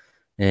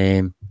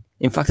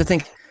 In fact, I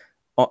think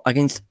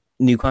against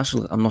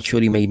Newcastle, I'm not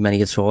sure he made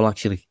many at all,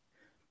 actually.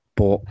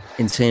 But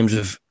in terms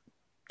of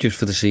just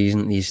for the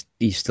season, he's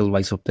still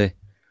right up there.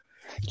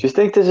 Do you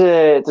think there's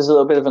a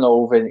little bit of an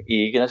over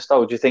eagerness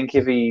though? Do you think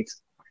if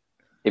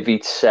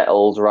he'd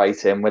settled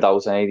right in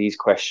without any of these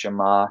question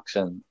marks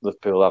and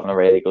Liverpool having a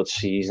really good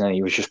season and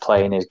he was just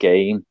playing his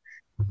game,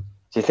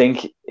 do you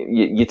think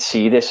you'd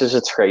see this as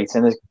a trait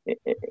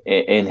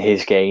in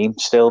his game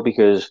still?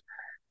 Because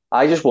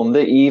I just wonder,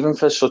 even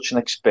for such an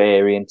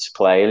experienced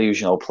player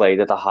who's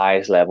played at the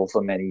highest level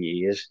for many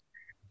years,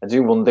 I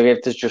do wonder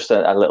if there's just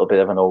a little bit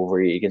of an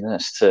over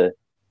eagerness to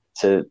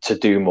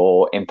do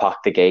more,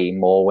 impact the game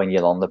more when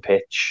you're on the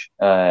pitch.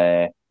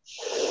 Then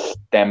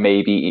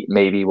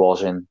maybe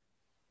wasn't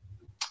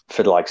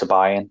for the likes of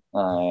Bayern,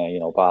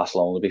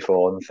 Barcelona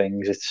before and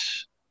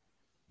things.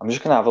 I'm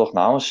just gonna have a look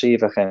now and see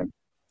if I can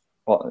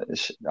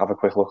have a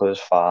quick look at his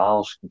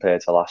files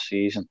compared to last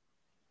season.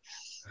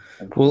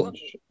 Well,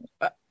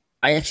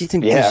 I actually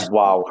think. Yeah,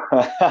 wow.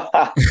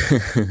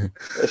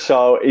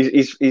 So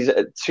he's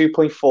at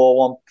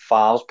 2.41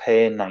 fouls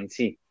per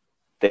 90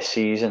 this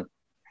season,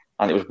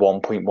 and it was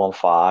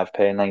 1.15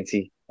 per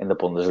 90 in the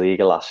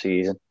Bundesliga last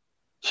season.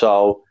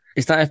 So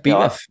is that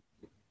FBref?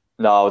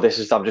 No,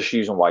 I'm just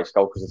using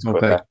Wisecout because it's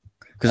quicker.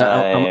 Because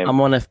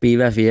I'm on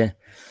FBref here,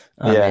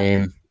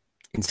 and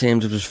in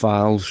terms of his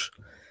fouls,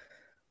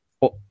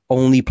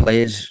 only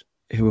players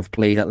who have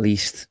played at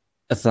least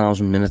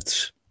 1,000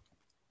 minutes,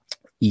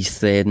 he's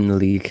third in the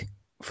league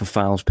for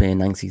fouls per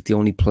 90. The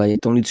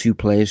only two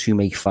players who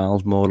make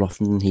fouls more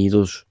often than he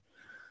does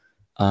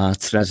are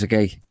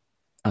Trezeguet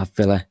at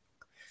Villa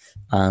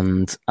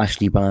and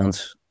Ashley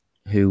Barnes,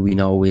 who we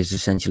know is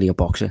essentially a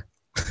boxer.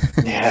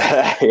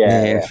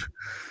 Yeah.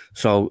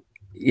 So,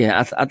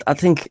 yeah, I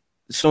think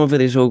some of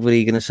it is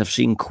over-eagerness. I've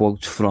seen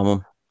quotes from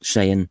him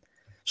saying,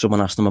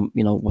 someone asked him,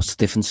 what's the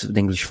difference with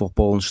English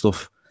football and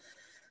stuff?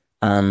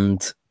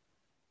 And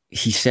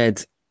he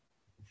said,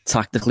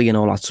 tactically and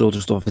all that sort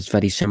of stuff, it's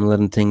very similar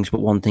and things,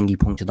 but one thing he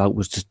pointed out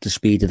was just the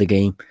speed of the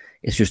game.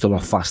 It's just a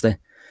lot faster.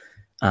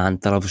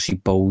 And that obviously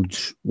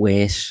bodes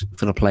worse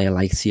for a player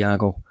like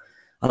Thiago.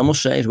 And I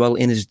must say as well,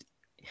 in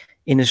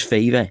his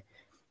favour,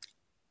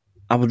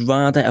 I would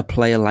rather a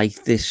player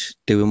like this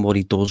doing what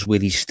he does, where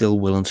he's still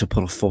willing to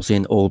put a foot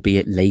in,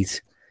 albeit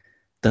late,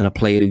 than a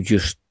player who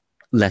just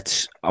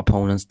lets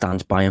opponents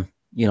dance by him.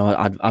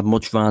 I'd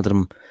much rather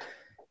him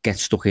get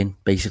stuck in,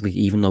 basically,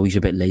 even though he's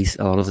a bit late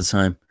a lot of the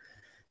time,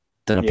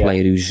 than a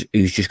player who's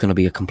just going to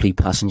be a complete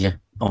passenger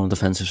on the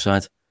defensive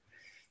side.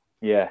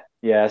 Yeah,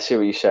 I see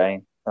what you're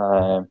saying.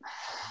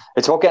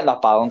 It's about getting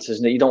that balance,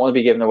 isn't it? You don't want to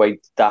be giving away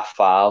daft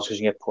fouls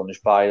because you get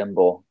punished by them,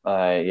 but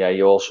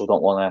you also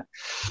don't want to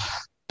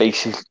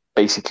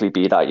basically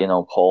be that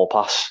hall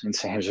pass in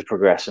terms of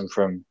progressing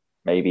from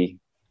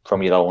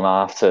your own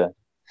half to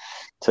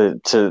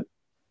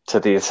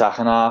the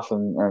attacking half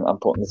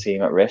and putting the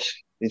team at risk.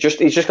 He's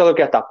just got to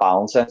get that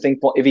balance. I think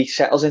if he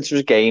settles into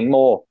his game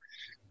more,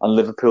 and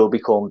Liverpool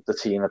become the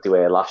team that they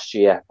were last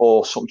year,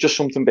 or just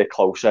something a bit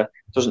closer,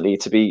 it doesn't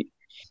need to be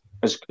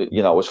as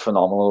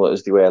phenomenal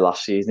as they were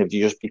last season. If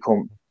you just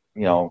become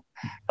a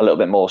little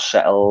bit more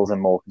settled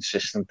and more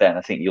consistent, then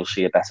I think you'll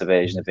see a better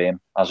version of him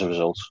as a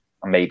result.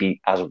 And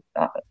maybe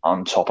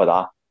on top of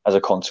that, as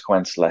a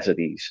consequence, less of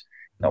these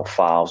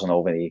fouls and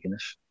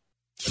over-eagerness.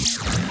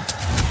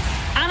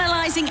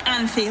 Analysing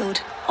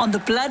Anfield on the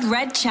Blood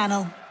Red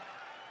Channel.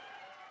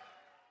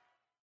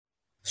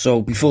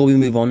 So before we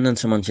move on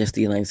into Manchester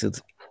United,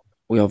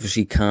 we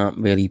obviously can't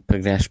really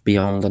progress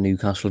beyond the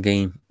Newcastle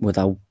game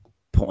without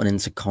putting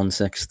into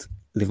context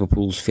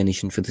Liverpool's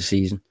finishing for the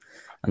season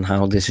and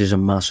how this is a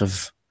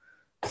massive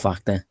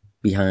factor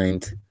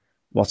behind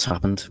what's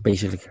happened,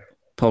 basically.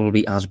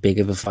 Probably as big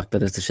of a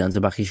factor as the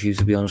centre-back issue,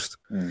 to be honest.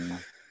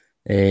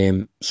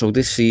 So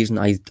this season,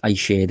 I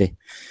shared it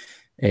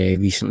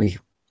recently.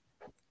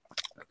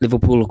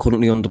 Liverpool are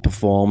currently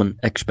underperforming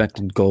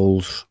expected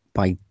goals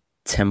by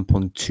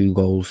 10.2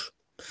 goals.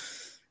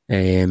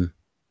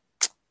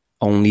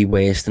 Only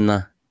worse than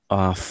that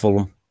are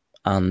Fulham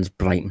and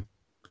Brighton.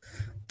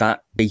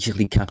 That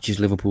basically captures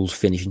Liverpool's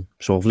finishing.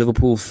 So if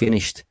Liverpool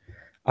finished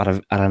at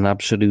an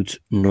absolute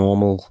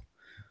normal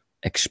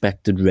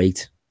expected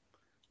rate,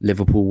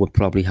 Liverpool would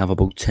probably have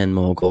about 10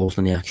 more goals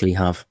than they actually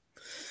have.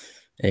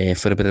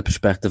 For a bit of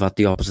perspective, at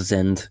the opposite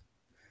end,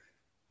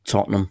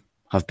 Tottenham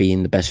have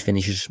been the best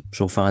finishers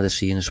so far this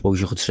season, I suppose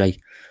you could say.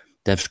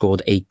 They've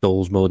scored 8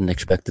 goals more than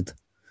expected.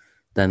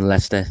 Then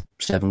Leicester,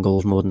 7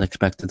 goals more than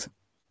expected.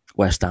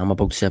 West Ham,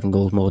 about 7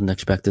 goals more than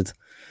expected.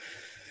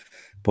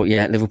 But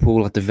yeah,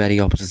 Liverpool at the very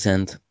opposite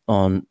end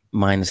on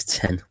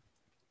 -10.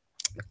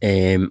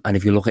 And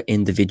if you look at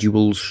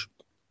individuals,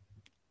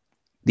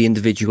 the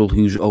individual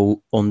who's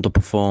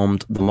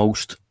underperformed the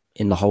most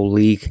in the whole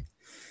league,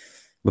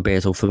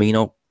 Roberto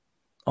Firmino,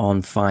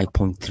 on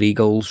 5.3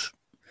 goals.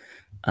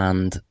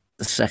 And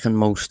the second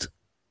most,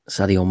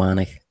 Sadio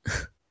Mane,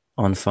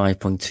 on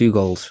 5.2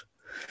 goals.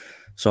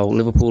 So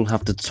Liverpool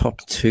have the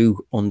top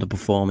 2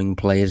 underperforming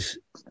players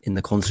in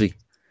the country.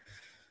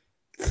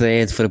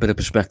 Third, for a bit of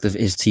perspective,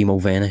 is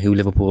Timo Werner, who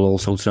Liverpool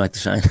also tried to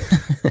sign.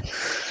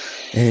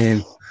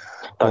 That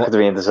could have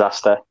been a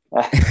disaster.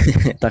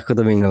 That could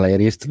have been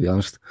hilarious, to be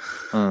honest.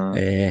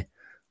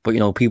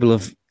 But people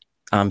have,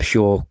 I'm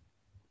sure,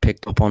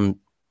 picked up on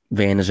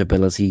Werner's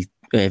ability,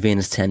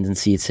 Werner's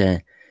tendency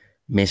to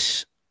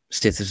miss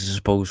status, I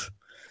suppose.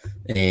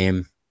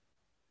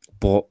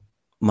 But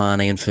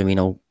Mane and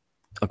Firmino,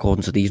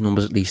 according to these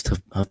numbers at least,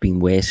 have been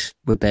worse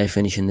with their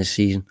finishing this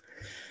season.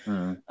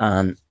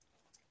 And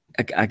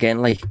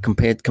again,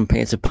 compared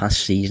to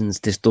past seasons,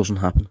 this doesn't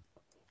happen.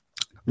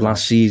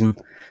 Last season,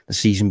 the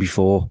season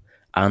before,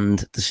 and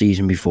the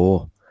season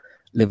before,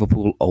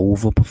 Liverpool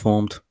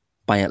overperformed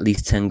by at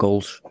least 10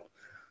 goals.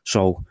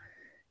 So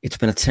it's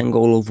been a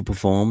 10-goal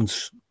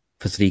overperformance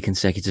for 3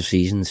 consecutive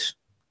seasons.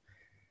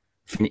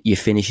 Your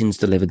finishing's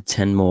delivered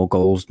 10 more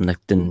goals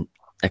than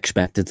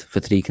expected for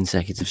 3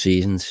 consecutive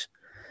seasons.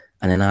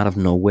 And then out of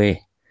nowhere,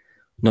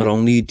 not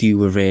only do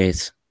you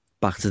revert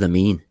back to the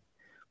mean,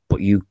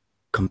 but you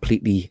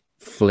completely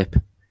flip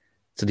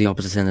to the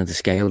opposite end of the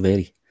scale,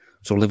 really.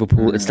 So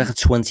Liverpool, it's like a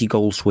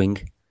 20-goal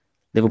swing.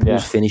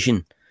 Liverpool's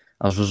finishing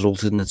has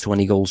resulted in a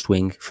 20-goal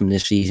swing from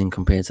this season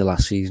compared to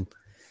last season,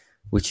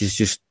 which is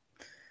just,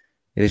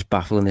 it is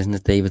baffling, isn't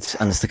it, David?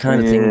 And it's the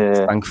kind of thing,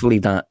 thankfully,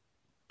 that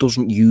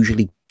doesn't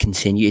usually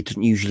continue. It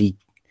doesn't usually,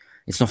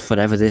 it's not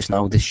forever this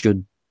now. This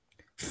should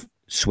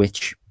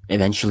switch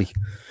eventually.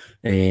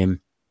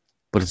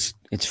 But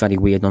it's very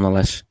weird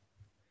nonetheless.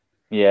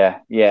 Yeah,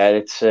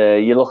 it's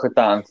you look at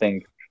that and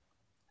think,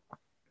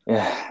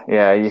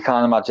 you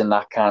can't imagine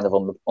that kind of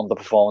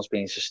underperformance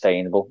being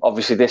sustainable.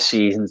 Obviously, this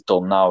season's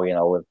done now,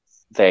 with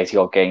 30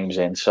 odd games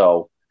in,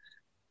 so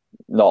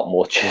not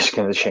much is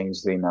going to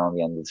change between now and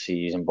the end of the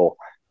season. But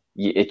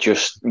it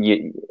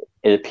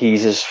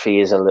appeases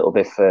fears a little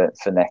bit for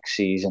next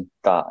season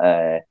that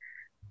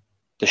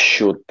there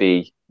should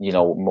be,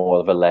 more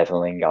of a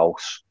levelling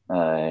out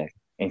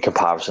in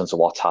comparison to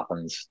what's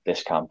happened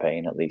this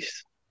campaign, at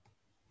least.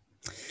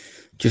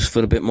 Just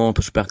for a bit more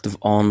perspective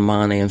on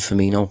Mane and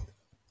Firmino,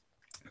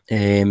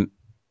 they've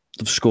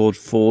scored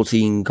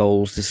 14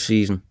 goals this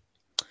season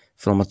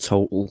from a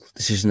total,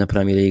 this is in the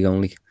Premier League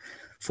only,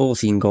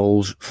 14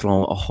 goals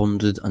from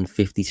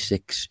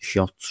 156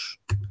 shots.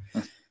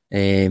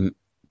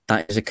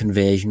 That is a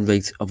conversion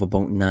rate of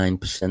about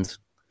 9%.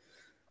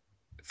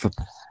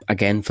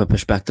 For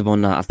perspective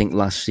on that, I think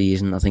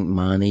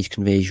Mane's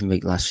conversion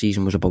rate last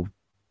season was about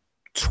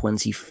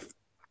 25%,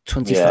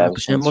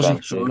 was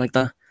it? Something like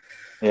that.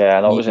 Yeah,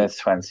 and that was in his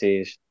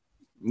 20s.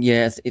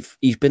 Yeah, if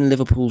he's been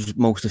Liverpool's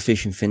most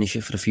efficient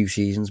finisher for a few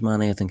seasons,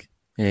 Mane, I think.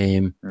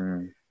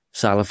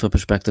 Salah, for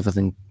perspective, I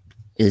think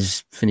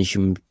his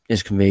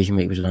conversion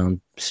rate was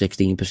around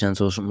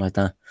 16% or something like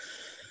that.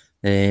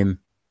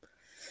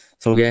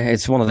 So yeah,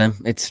 it's one of them.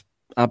 It's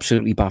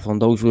absolutely baffling.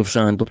 Those who have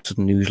signed up to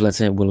the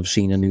newsletter will have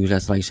seen a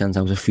newsletter I sent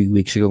out a few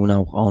weeks ago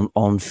now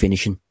on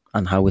finishing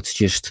and how it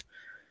just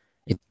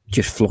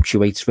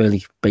fluctuates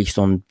really based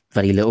on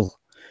very little.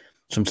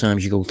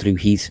 Sometimes you go through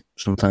heat,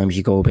 sometimes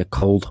you go a bit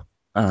cold.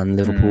 And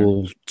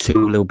Liverpool's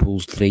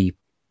 3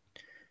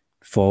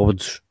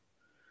 forwards,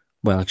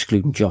 well,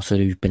 excluding Jota,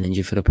 who's been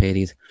injured for a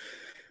period,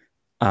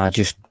 are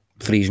just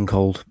freezing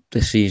cold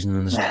this season,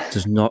 and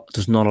there's not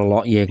a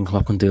lot Jurgen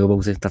Klopp can do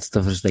about it. That's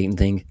the frustrating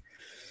thing.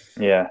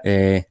 Yeah.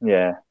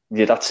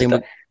 That's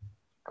it.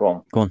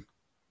 Go on.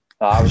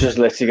 I was just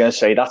literally going to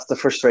say that's the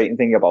frustrating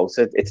thing about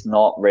it. It's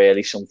not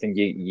really something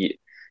you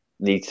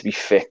need to be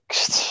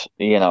fixed,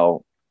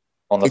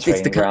 on the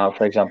training ground,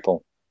 for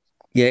example.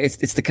 Yeah,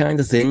 it's the kind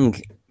of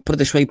thing. Put it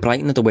this way: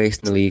 Brighton are the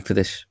worst in the league for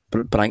this.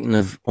 Brighton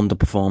have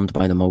underperformed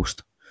by the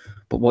most.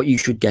 But what you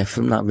should get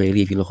from that,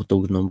 really, if you look at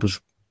those numbers,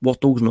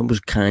 what those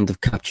numbers kind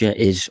of capture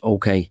is,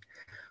 okay,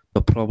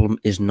 the problem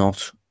is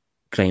not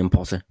Graham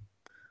Potter.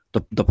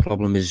 The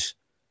problem is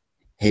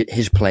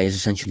his players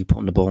essentially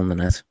putting the ball in the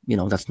net.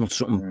 That's not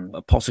something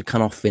Potter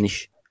cannot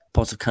finish.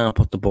 Potter can't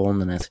put the ball in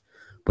the net,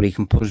 but he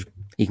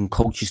can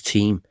coach his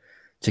team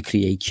to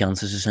create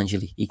chances.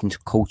 Essentially, he can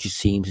coach his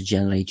team to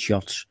generate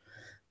shots.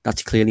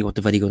 That's clearly what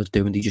they're very good at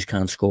doing. They just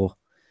can't score.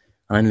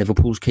 And in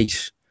Liverpool's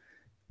case,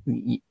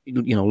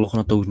 looking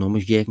at those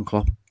numbers, Jurgen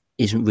Klopp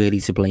isn't really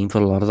to blame for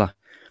a lot of that.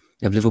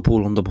 If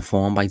Liverpool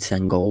underperform by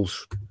 10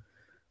 goals,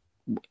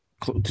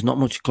 there's not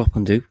much Klopp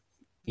can do.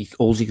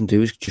 All he can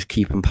do is just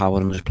keep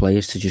empowering his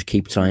players to just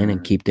keep trying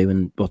and keep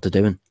doing what they're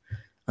doing,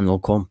 and they'll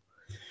come.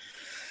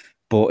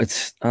 But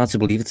it's hard to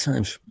believe at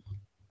times.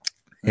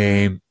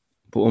 But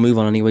we'll move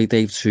on anyway,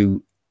 Dave,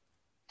 to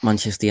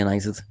Manchester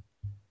United.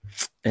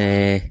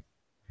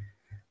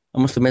 I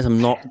must admit,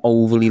 I'm not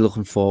overly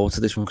looking forward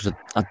to this one because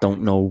I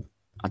don't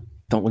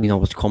really know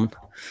what's coming.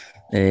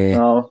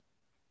 No.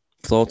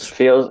 Thoughts?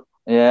 Feels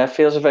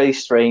a very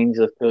strange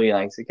Liverpool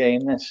United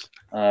game, this.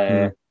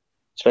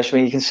 Especially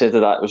when you consider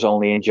that it was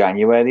only in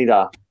January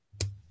that,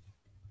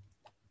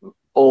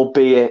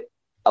 albeit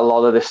a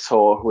lot of this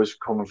talk was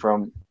coming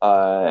from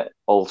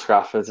Old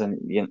Trafford and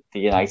the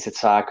United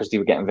side because they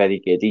were getting very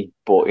giddy.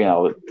 But,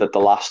 the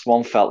last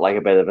one felt like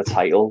a bit of a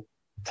title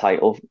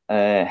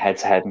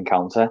head-to-head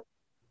encounter.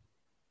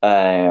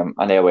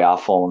 And here we are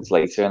 4 months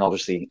later, and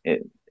obviously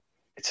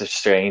it's a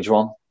strange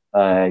one.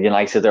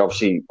 United are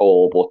obviously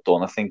all but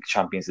done, I think,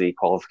 Champions League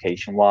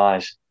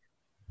qualification-wise.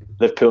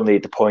 Liverpool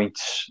need the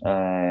points.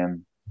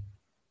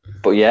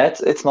 But yeah,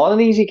 it's not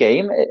an easy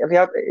game. If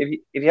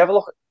you have a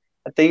look,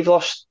 they've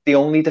lost the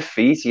only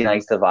defeat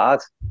United have had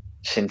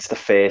since the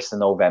 1st of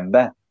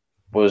November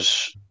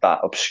was that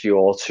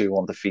obscure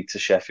 2-1 defeat to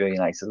Sheffield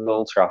United at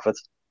Old Trafford.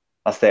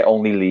 That's their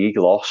only league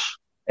loss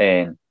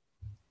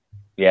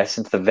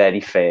since the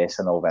very 1st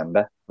of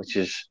November, which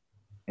is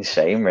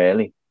insane,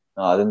 really.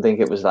 No, I didn't think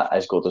it was that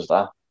as good as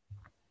that.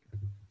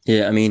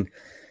 Yeah, I mean,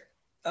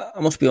 I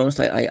must be honest,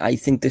 I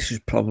think this is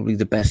probably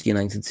the best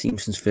United team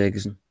since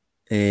Ferguson.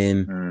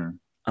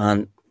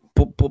 But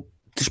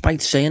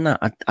despite saying that,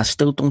 I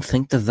still don't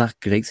think they're that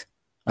great.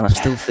 And I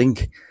still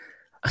think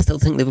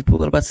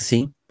Liverpool are a better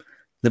team.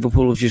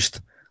 Liverpool have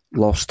just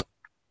lost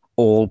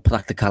all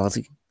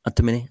practicality at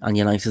the minute, and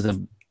United are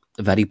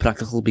very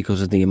practical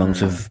because of the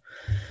amount of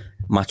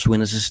match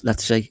winners,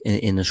 let's say,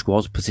 in the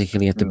squad,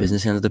 particularly at the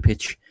business end of the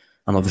pitch.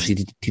 And obviously,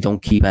 they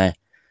don't keep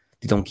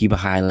they don't keep a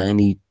high line.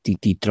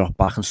 They drop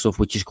back and stuff,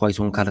 which is quite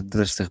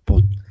uncharacteristic.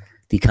 But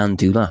they can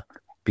do that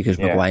because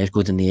Maguire's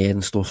good in the air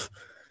and stuff.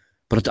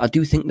 But I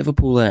do think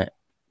Liverpool are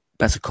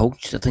better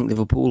coached. I think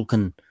Liverpool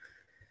can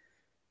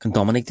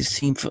dominate this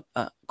team for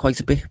quite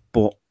a bit,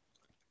 but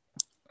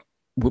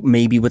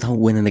maybe without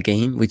winning a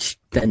game, which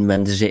then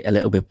renders it a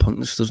little bit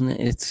pointless, doesn't it?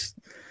 It's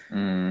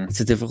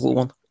a difficult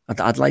one.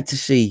 I'd like to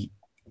see,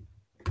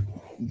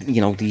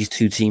 these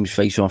two teams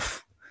face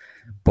off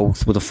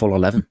both with a full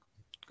 11.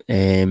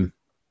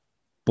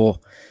 But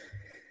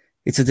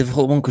it's a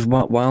difficult one because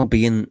while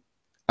being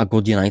a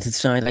good United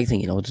side, I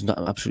think they're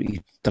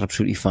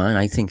absolutely fine.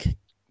 I think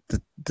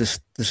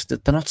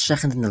they're not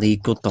second in the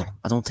league good though.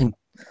 I don't think.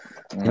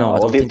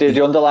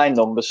 The underlying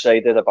numbers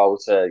say that about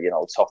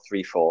top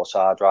 3-4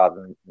 side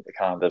rather than the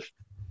kind of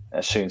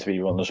soon to be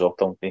runners up,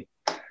 don't they?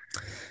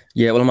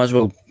 Yeah, well, I might as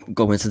well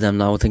go into them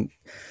now. I think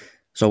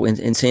so.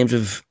 In terms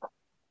of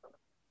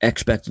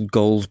expected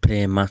goals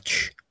per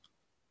match,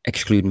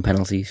 excluding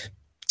penalties,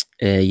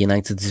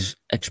 United's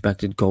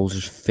expected goals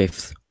is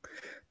 5th.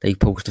 They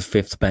post the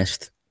 5th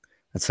best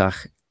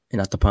attack in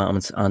that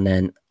department, and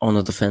then on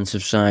the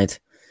defensive side,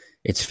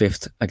 it's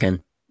 5th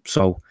again.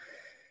 So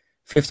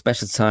 5th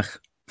best attack,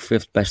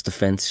 5th best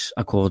defence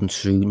according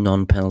to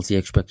non-penalty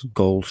expected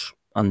goals,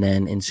 and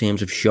then in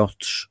terms of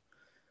shots,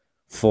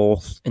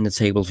 4th in the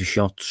table for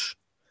shots,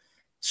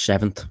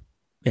 7th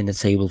in the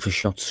table for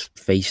shots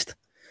faced.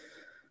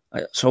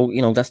 So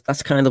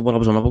that's kind of what I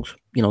was on about.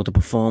 The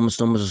performance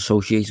numbers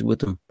associated with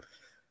them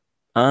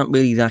aren't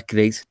really that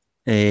great,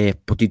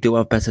 but they do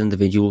have better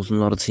individuals than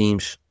a lot of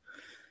teams.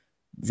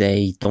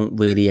 They don't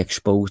really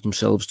expose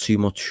themselves too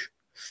much,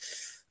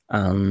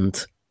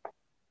 and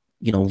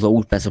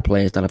those better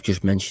players that I've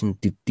just mentioned,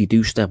 they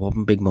do step up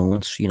in big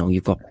moments.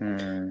 You've got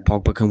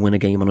Pogba can win a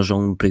game on his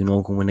own,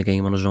 Bruno can win a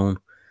game on his own.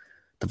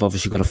 They've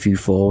obviously got a few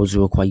forwards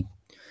who are quite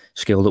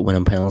skilled at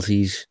winning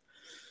penalties.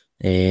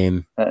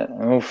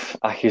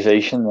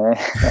 Accusation there.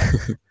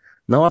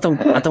 No, I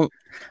don't.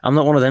 I'm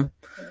not one of them.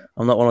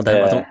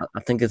 I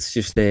think it's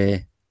just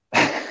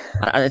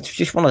it's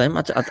just one of them.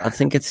 I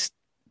think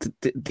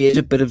there's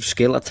a bit of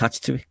skill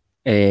attached to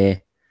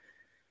it.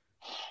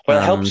 Well,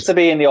 it helps to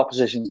be in the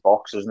opposition's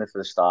box, doesn't it, for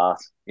the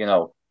start?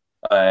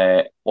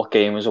 What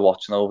game was I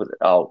watching over?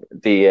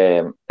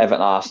 The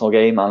Everton-Arsenal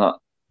game, and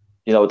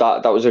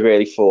that was a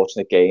really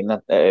fortunate game,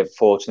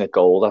 fortunate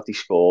goal that they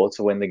scored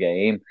to win the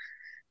game.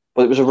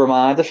 But it was a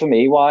reminder for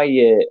me why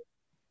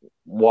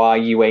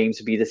you aim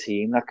to be the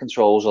team that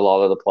controls a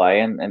lot of the play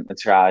and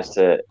tries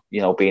to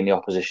be in the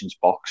opposition's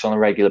box on a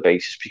regular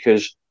basis,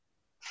 because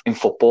in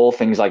football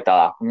things like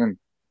that happen,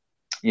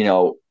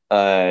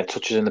 and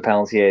touches in the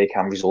penalty area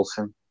can result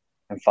in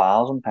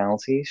fouls and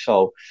penalties.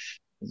 So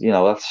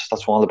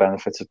that's one of the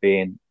benefits of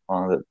being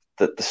on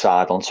the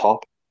side on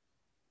top.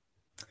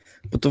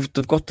 But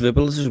they've got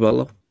dribblers as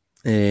well,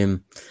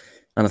 and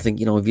I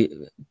think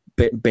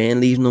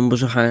Burnley's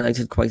numbers are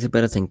highlighted quite a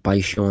bit, I think, by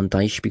Sean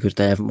Dyche, because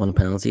they haven't won a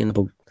penalty in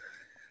about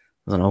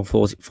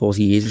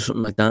 40 years or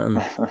something like that. And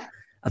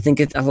I think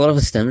a lot of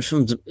it stems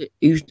from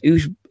who's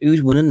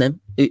winning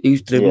them,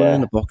 who's dribbling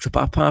in the box.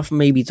 Apart from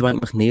maybe Dwight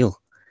McNeil,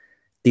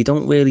 they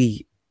don't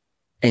really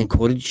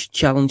encourage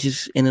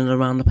challenges in and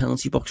around the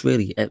penalty box,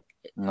 really.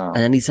 No.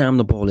 And any time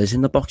the ball is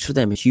in the box for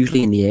them, it's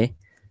usually in the air.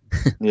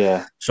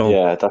 Yeah,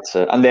 that's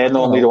it. And they're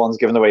normally the ones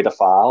giving away the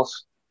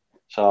fouls.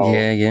 So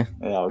yeah.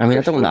 I mean,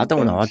 I don't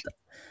know.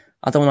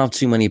 I don't have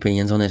too many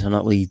opinions on this. I'm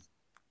not really.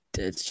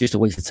 It's just a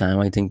waste of time,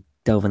 I think,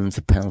 delving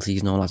into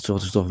penalties and all that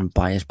sort of stuff and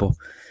bias. But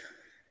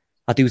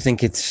I do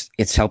think it's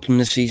helped them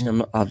this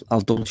season.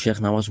 I'll double check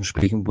now as I'm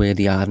speaking where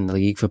they are in the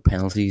league for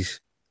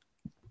penalties.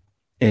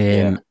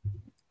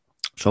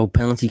 So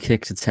penalty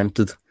kicks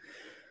attempted.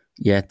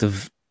 Yeah,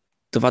 they've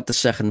had the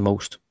second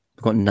most.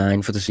 They've got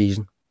 9 for the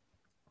season.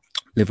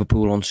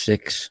 Liverpool on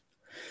 6.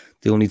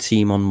 The only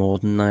team on more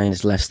than 9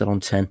 is Leicester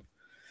on 10.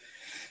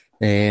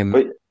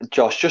 But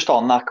Josh, just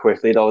on that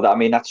quickly though,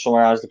 that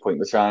summarises the point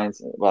we're trying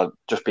to,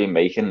 just been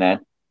making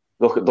then.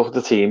 Look at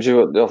the teams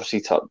who are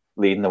obviously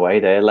leading the way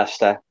there.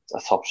 Leicester,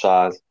 a top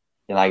side.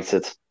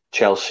 United,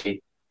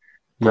 Chelsea,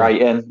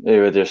 Brighton,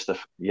 who are just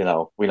we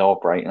know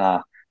what Brighton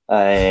are.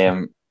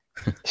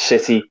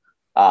 City,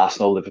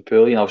 Arsenal,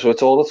 Liverpool. So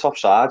it's all the top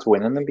sides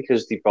winning them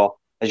because they've got,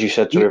 as you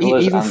said,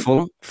 dribblers. Even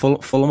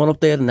Fulham are up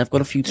there, and they've got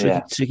a few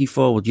tricky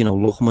forward.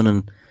 Luckman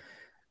and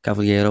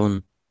Cavaliero,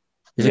 and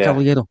is it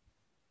Cavaliero?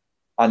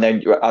 And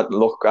then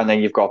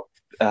you've got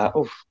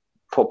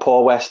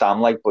poor West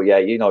Ham, but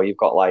you've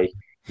got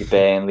your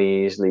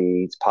Burnleys,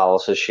 Leeds,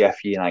 Palaces,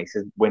 Sheffield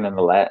United winning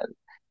the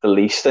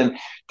least, and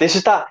this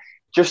is that.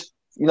 Just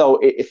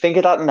think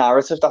of that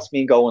narrative that's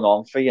been going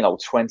on for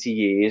 20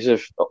 years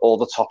of all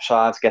the top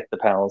sides get the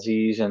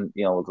penalties and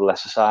the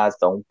lesser sides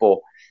don't. But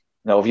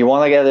if you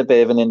want to get a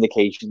bit of an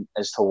indication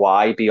as to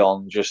why,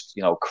 beyond just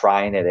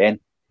crying it in,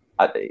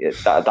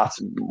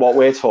 that's what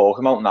we're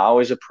talking about now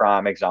is a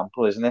prime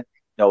example, isn't it?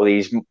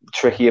 These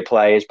trickier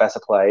players, better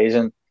players,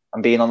 and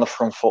being on the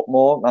front foot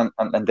more,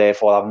 and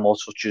therefore having more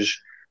touches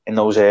in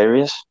those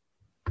areas.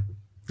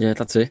 Yeah,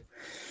 that's it.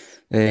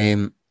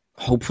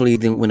 Hopefully, he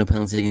didn't win a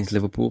penalty against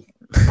Liverpool.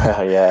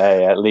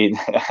 Yeah.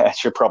 I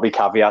should probably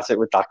caveat it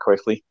with that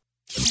quickly.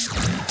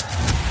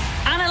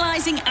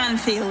 Analysing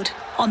Anfield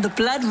on the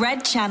Blood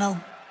Red Channel.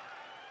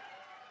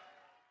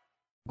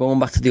 Going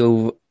back to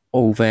the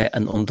over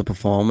and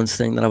underperformance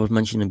thing that I was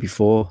mentioning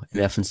before in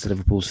reference to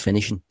Liverpool's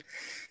finishing,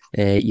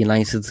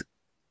 United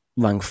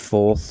ranked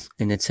 4th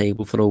in the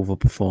table for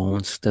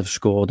overperformance. They've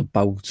scored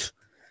about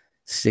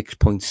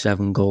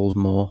 6.7 goals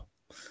more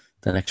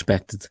than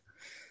expected.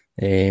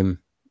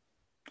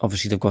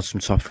 Obviously, they've got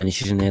some top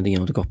finishes in there.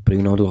 They've got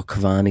Bruno, they've got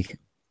Cavani.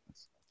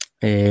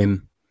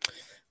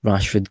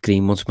 Rashford,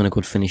 Greenwood's been a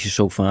good finisher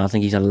so far. I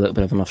think he's had a little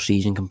bit of an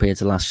off-season compared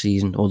to last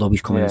season, although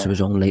he's coming into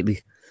his own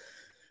lately.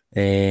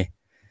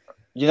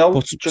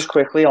 Just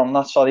quickly on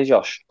that, sorry,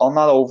 Josh, on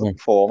that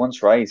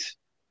overperformance, right?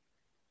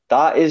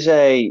 That is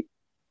you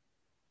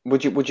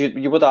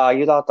would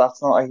argue that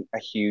that's not a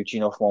huge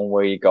enough one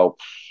where you go,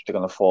 they're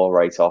going to fall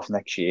right off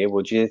next year,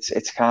 would you?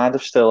 It's kind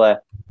of still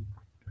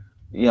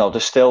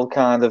there's still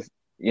kind of,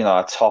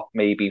 a top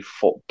maybe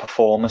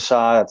performer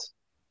side.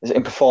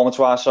 In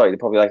performance-wise, sorry, they're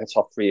probably like a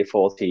top 3 or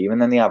 4 team, and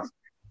then they have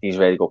these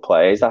really good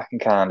players that can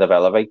kind of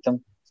elevate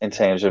them in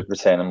terms of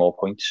returning more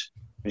points.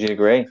 Would you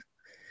agree?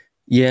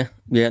 Yeah,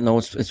 no,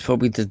 it's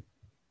probably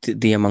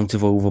the amount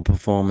of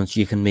overperformance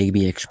you can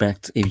maybe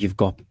expect if you've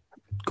got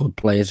good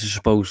players, I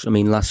suppose. I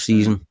mean, last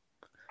season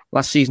they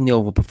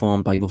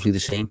overperformed by roughly the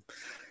same.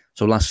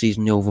 So last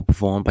season they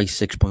overperformed by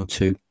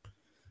 6.2.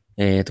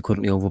 They're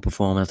currently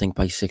overperforming, I think,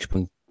 by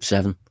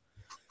 6.7.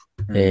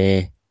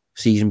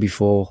 Season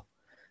before,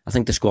 I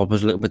think the squad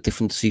was a little bit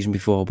different the season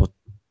before, but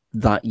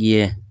that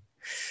year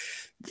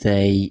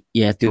they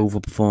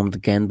overperformed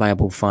again by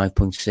about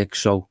 5.6.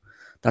 So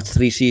that's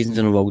 3 seasons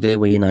in a row there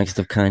where United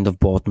have kind of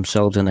bought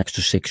themselves an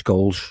extra 6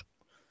 goals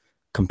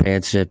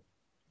compared to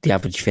the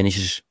average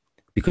finishes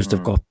because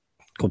they've got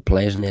good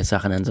players in the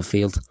attacking end of the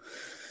field.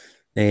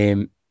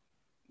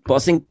 But I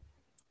think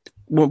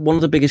one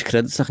of the biggest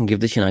credits I can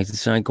give this United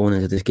side going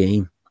into this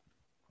game,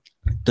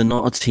 they're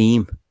not a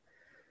team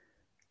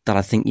that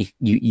I think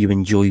you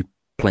enjoy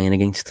playing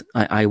against.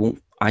 I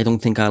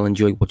don't think I'll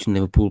enjoy watching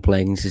Liverpool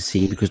play against this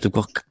team because they've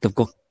got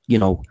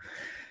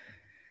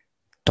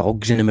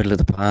dogs in the middle of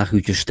the park who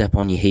just step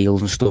on your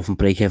heels and stuff and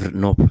break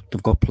everything up.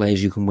 They've got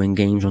players who can win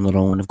games on their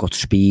own. They've got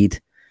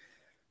speed.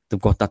 They've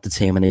got that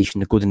determination.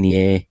 They're good in the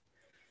air.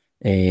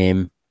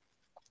 They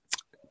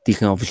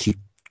can obviously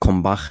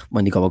come back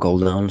when they got a goal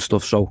down and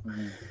stuff. So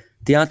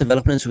they are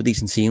developing into a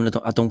decent team.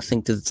 I don't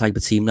think they're the type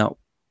of team that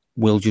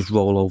will just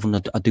roll over.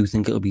 And I do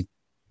think it'll be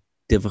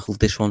difficult,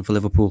 this one, for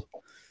Liverpool.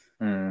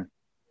 I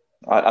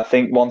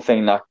think one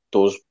thing that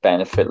does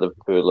benefit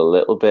Liverpool a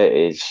little bit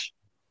is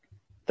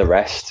the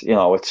rest.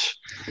 It's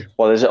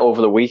is it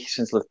over the week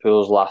since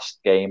Liverpool's last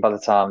game by the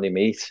time they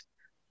meet,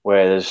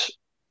 where there's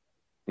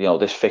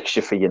this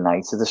fixture for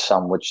United is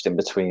sandwiched in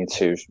between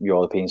 2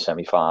 European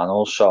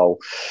semi-finals. So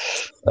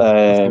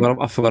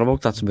I forgot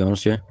about that, to be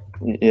honest.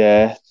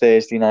 Yeah,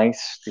 Thursday night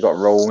you got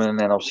Roma and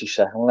then obviously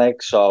second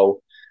leg.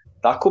 So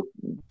that could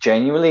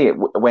genuinely,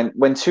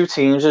 when 2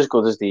 teams as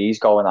good as these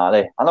going at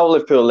it. I know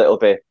Liverpool a little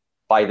bit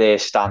by their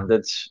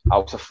standards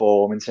out of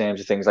form in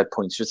terms of things like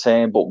points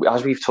return, but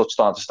as we've touched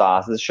on at the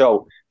start of the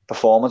show,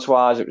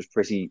 performance-wise, it was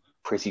pretty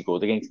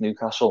good against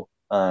Newcastle.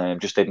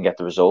 Just didn't get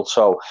the result.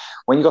 So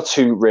when you got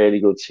 2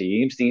 really good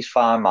teams, these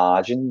fine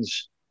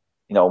margins,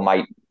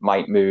 might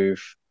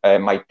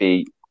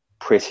be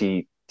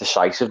pretty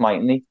decisive,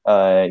 mightn't they?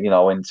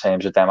 In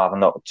terms of them having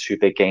not 2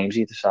 big games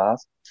either side.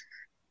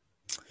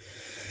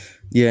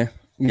 Yeah,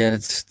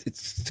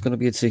 it's going to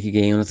be a tricky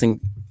game. And I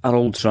think at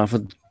Old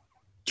Trafford,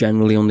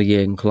 generally under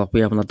Jurgen Klopp,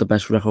 we haven't had the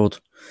best record.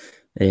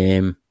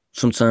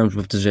 Sometimes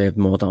we've deserved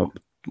more than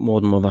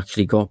we've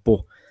actually got,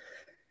 but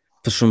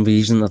for some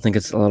reason, I think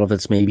a lot of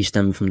it's maybe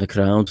stemming from the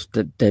crowd.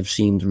 That they've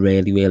seemed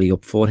really, really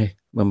up for it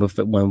when we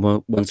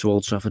went to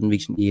Old Trafford in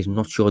recent years. I'm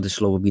not sure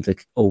this will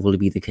overly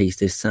be the case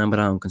this time, but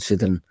I'm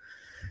considering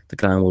the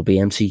ground will be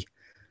empty.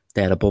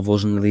 They're above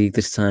us in the league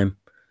this time.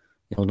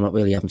 They're not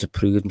really having to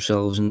prove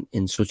themselves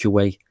in such a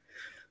way.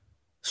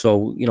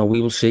 So, we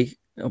will see.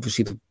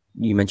 Obviously,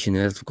 you mentioned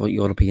that they've got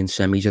European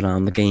semis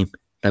around the game.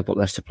 They've got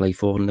less to play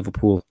for in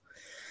Liverpool.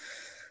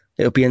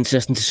 It'll be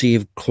interesting to see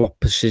if Klopp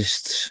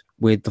persists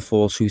with the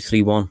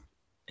 4-2-3-1,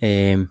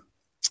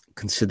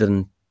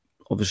 considering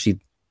obviously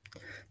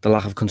the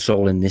lack of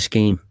control in this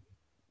game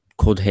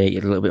could hurt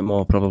you a little bit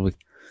more probably.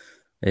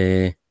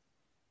 But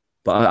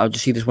I'll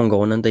just see this one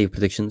going then, Dave.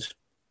 Predictions?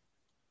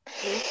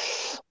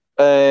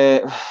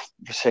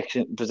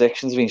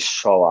 Predictions have been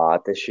so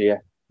hard this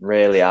year.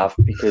 Really have,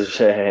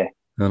 because I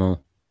know.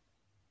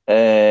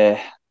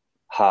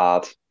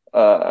 Hard.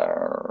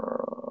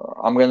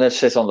 I'm going to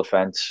sit on the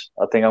fence.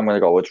 I think I'm going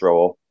to go with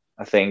draw.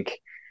 I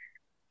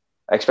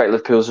expect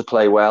Liverpool to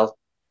play well,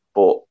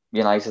 but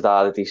United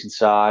are a decent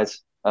side.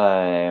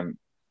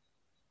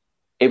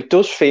 It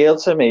does feel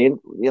to me,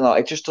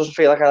 it just doesn't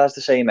feel like it has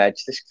the same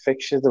edge, this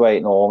fixture, the way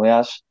it normally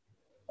has.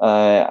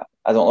 I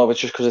don't know if it's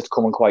just because it's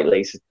coming quite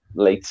late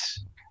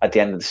at the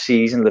end of the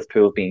season.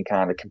 Liverpool have been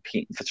kind of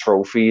competing for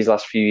trophies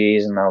last few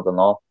years, and now they're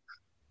not.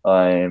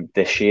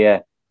 this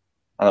year,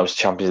 and it was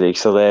Champions League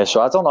still there.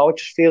 So I don't know. It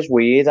just feels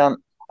weird, and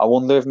I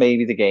wonder if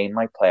maybe the game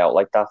might play out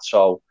like that.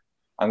 So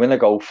I'm going to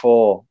go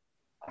for.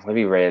 I'm going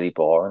to be really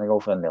boring. I go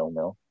for a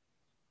 0-0.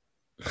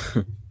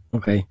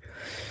 Okay.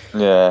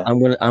 Yeah. I'm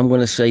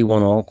gonna say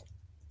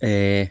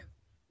 1-1.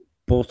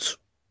 But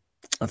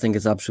I think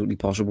it's absolutely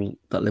possible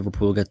that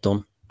Liverpool get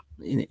done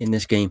in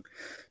this game,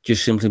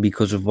 just simply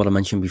because of what I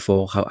mentioned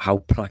before, how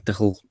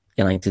practical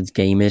United's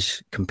game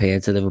is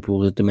compared to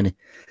Liverpool at the minute.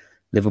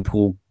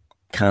 Liverpool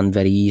can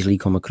very easily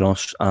come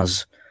across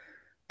as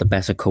the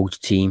better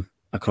coached team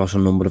across a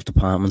number of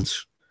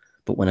departments,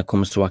 but when it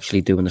comes to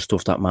actually doing the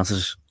stuff that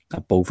matters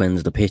at both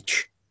ends of the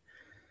pitch,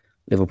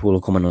 Liverpool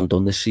are coming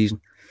undone this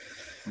season.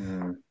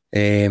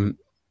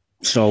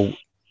 So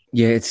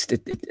yeah,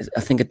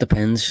 I think it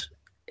depends.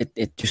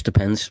 It just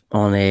depends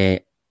on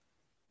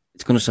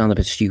it's going to sound a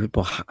bit stupid,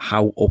 but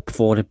how up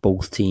for it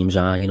both teams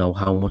are. You know,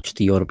 how much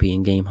the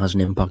European game has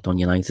an impact on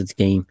United's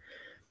game,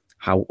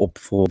 how up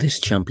for this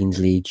Champions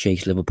League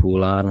chase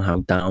Liverpool are, and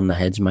how down the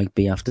heads might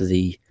be after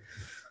the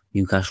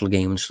Newcastle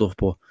game and stuff.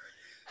 But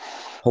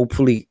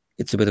hopefully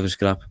it's a bit of a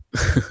scrap.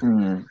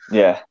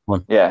 Yeah.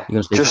 Yeah.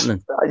 You're going to say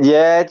something?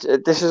 Yeah,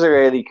 this is a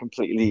really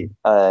completely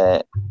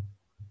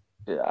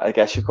I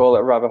guess you call it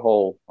a rabbit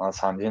hole on a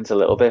tangent a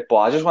little bit, but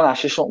I just want to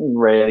ask you something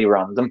really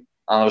random.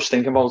 And I was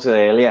thinking about it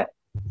earlier,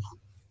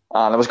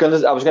 and I was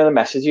gonna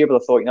message you, but I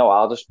thought,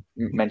 I'll just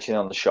mention it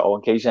on the show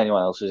in case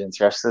anyone else is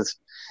interested.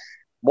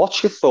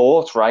 What's your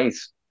thoughts, right?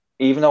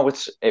 Even though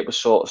it was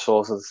sort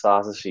of the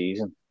start of the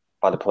season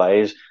by the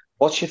players,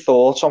 what's your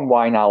thoughts on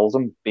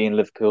Wijnaldum being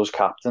Liverpool's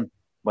captain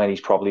when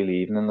he's probably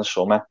leaving in the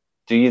summer?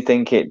 Do you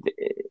think it?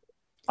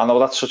 I know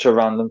that's such a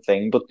random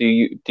thing, but do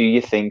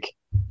you think?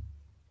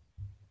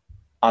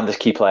 And there's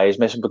key players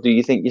missing, but do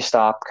you think you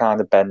start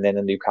kind of bending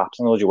a new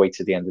captain, or do you wait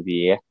to the end of the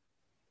year?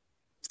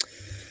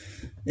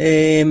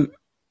 Yeah,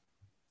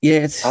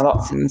 it's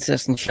an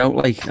interesting shout.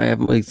 Like, I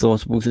haven't really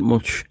thought about it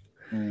much,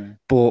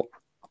 but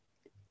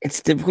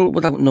it's difficult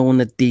without knowing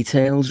the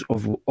details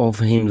of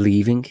him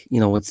leaving.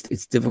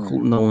 It's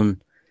difficult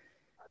knowing,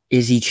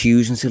 is he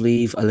choosing to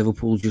leave? Are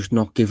Liverpool just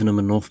not giving him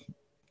enough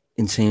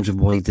in terms of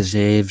what he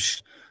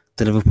deserves?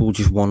 Do Liverpool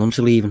just want him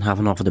to leave and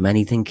haven't offered him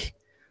anything?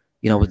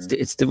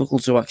 It's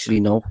difficult to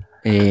actually know.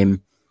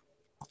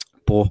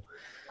 But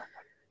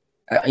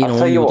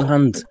on the other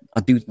hand, I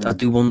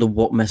do wonder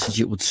what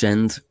message it would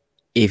send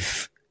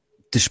if,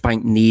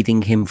 despite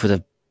needing him for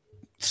the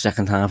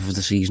second half of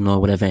the season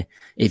or whatever,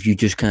 if you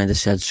just kind of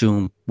said to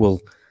him,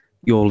 well,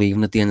 you're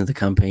leaving at the end of the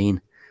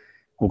campaign,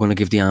 we're going to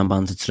give the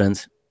armband to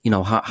Trent.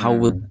 How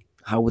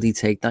would he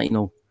take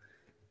that?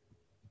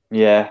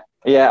 Yeah,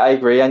 I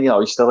agree. And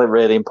he's still a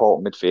really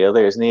important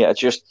midfielder, isn't he?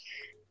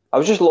 I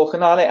was just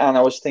looking at it, and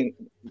I was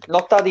thinking,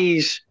 not that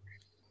he's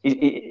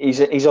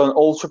an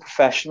ultra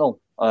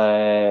professional.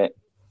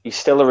 He's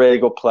still a really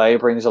good player,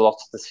 brings a lot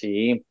to the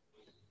team.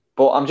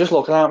 But I'm just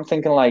looking at him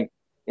thinking,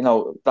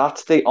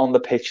 that's the on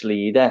the pitch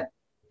leader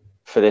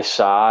for this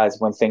side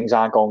when things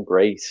aren't going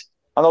great.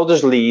 I know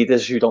there's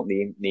leaders who don't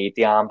need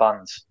the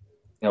armbands.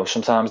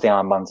 Sometimes the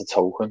armband's a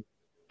token,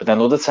 but then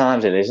other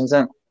times it isn't.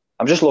 And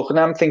I'm just looking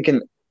at him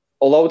thinking,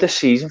 although this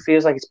season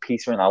feels like it's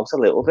petering out a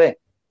little bit,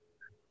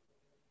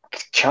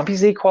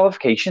 Champions League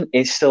qualification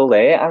is still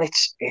there, and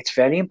it's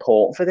very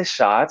important for this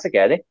side to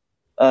get it.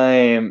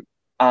 And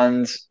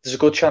there's a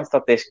good chance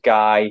that this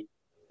guy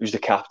who's the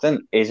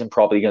captain isn't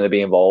probably going to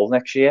be involved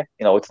next year.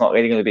 It's not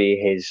really going to be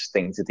his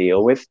thing to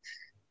deal with.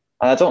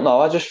 And I don't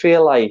know. I just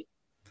feel like,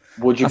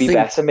 would you be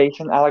better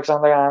making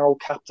Alexander-Arnold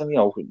captain?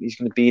 He's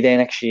going to be there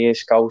next year,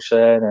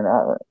 Scouser,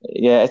 and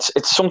it's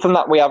something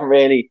that we haven't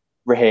really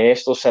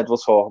rehearsed or said we'll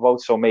talk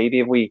about. So maybe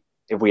if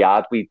we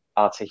had, we'd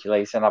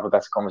articulate and have a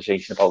better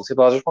conversation about it.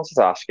 But I just wanted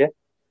to ask you.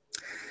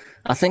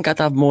 I think I'd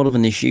have more of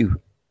an issue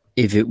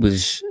if it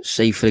was,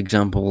 say, for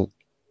example,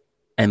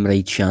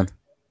 Emre Can,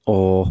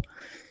 or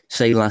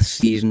say last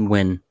season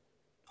when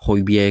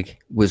Højbjerg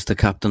was the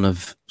captain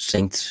of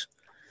Saints.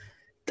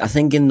 I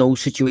think in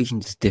those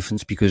situations it's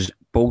different because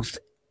both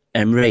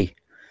Emre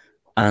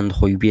and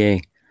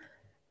Højbjerg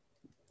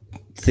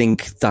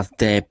think that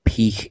their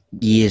peak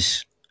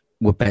years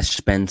were best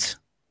spent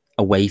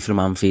away from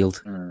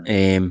Anfield.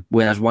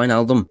 Whereas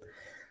Wijnaldum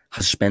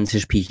has spent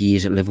his peak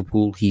years at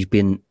Liverpool. He's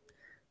been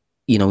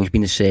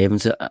a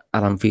servant at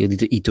Anfield.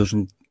 He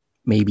doesn't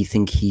maybe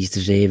think he's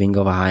deserving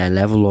of a higher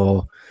level,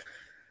 or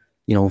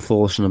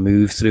forcing a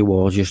move through,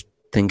 or just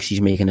thinks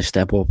he's making a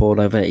step up or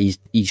whatever. He's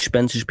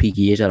spent his peak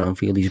years at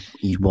Anfield.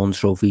 He's won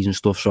trophies and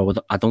stuff. So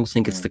I don't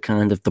think it's the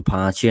kind of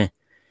departure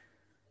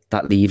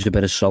that leaves a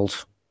bit of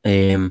salt.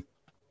 I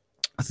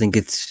think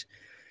it's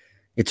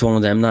one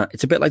of them that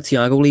it's a bit like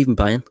Thiago leaving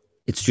Bayern.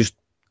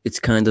 It's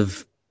kind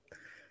of,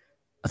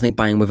 I think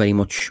Bayern were very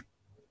much,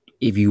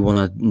 if you want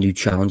a new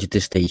challenge at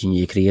this stage in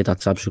your career,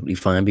 that's absolutely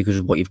fine because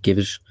of what you've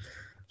given us.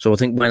 So I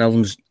think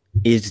Wijnaldum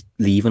is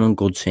leaving on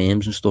good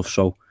terms and stuff.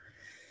 So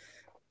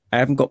I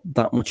haven't got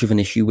that much of an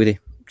issue with it,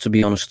 to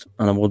be honest.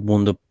 And I would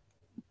wonder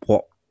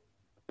what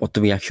the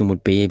reaction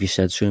would be if you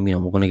said to him,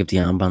 we're going to give the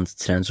armband to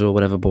Trent or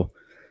whatever. But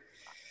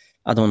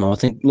I don't know. I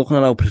think looking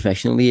at how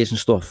professional he is and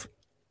stuff,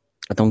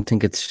 I don't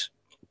think it's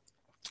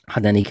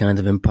had any kind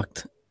of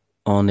impact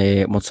on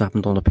what's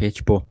happened on the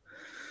pitch. But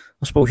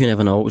I suppose you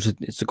never know.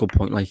 It's a good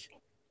point. Like,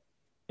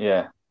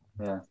 yeah,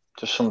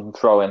 just something to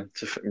throw in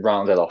to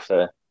round it off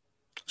there.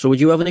 So would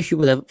you have an issue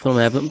with from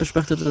an Everton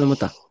perspective then with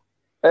that?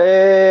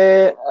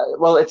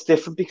 Well, it's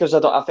different because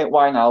I think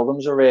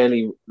Wijnaldum's a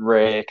really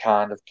rare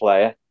kind of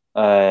player.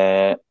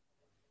 If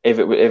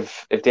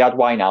they had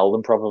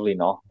Wijnaldum, probably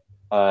not.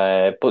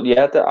 But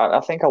yeah, I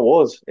think I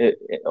would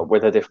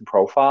with a different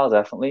profile,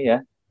 definitely.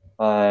 Yeah.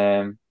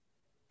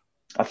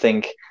 I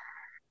think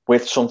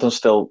with something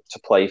still to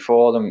play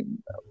for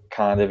them,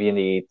 kind of you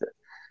need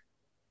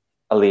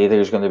a leader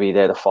who's going to be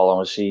there the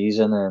following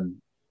season,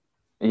 and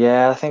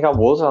yeah, I think I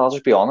would. I'll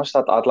just be honest.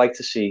 I'd like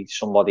to see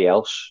somebody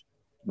else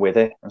with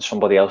it and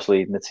somebody else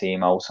leading the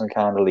team out and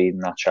kind of leading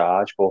that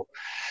charge. But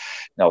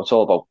it's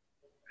all about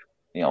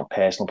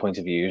personal point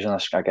of views, and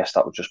I guess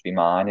that would just be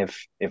mine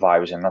if I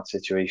was in that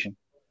situation.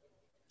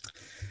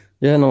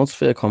 Yeah, no, it's a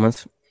fair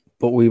comment.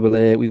 But we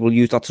will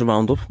use that to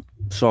round up.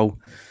 So,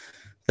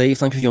 Dave,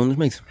 thanks for joining us,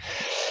 mate.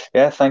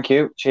 Yeah, thank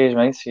you. Cheers,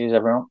 mate. Cheers,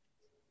 everyone.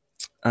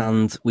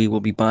 And we will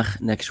be back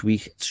next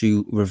week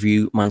to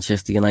review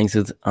Manchester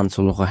United and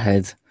to look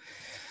ahead.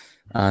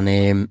 And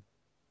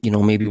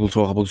maybe we'll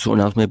talk about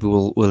something else. Maybe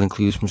we'll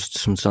include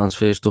some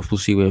transfer stuff. We'll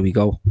see where we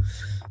go.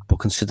 But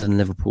considering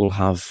Liverpool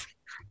have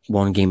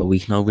one game a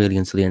week now, really,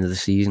 until the end of the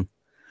season,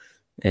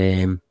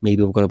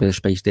 maybe we've got a bit of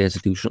space there to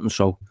do something.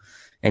 So,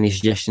 any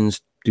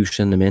suggestions, do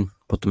send them in.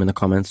 Put them in the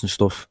comments and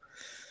stuff.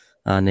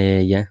 And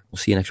we'll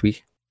see you next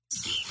week.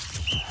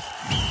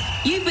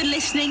 You've been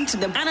listening to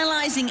the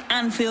Analysing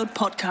Anfield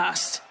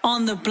podcast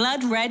on the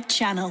Blood Red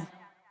channel.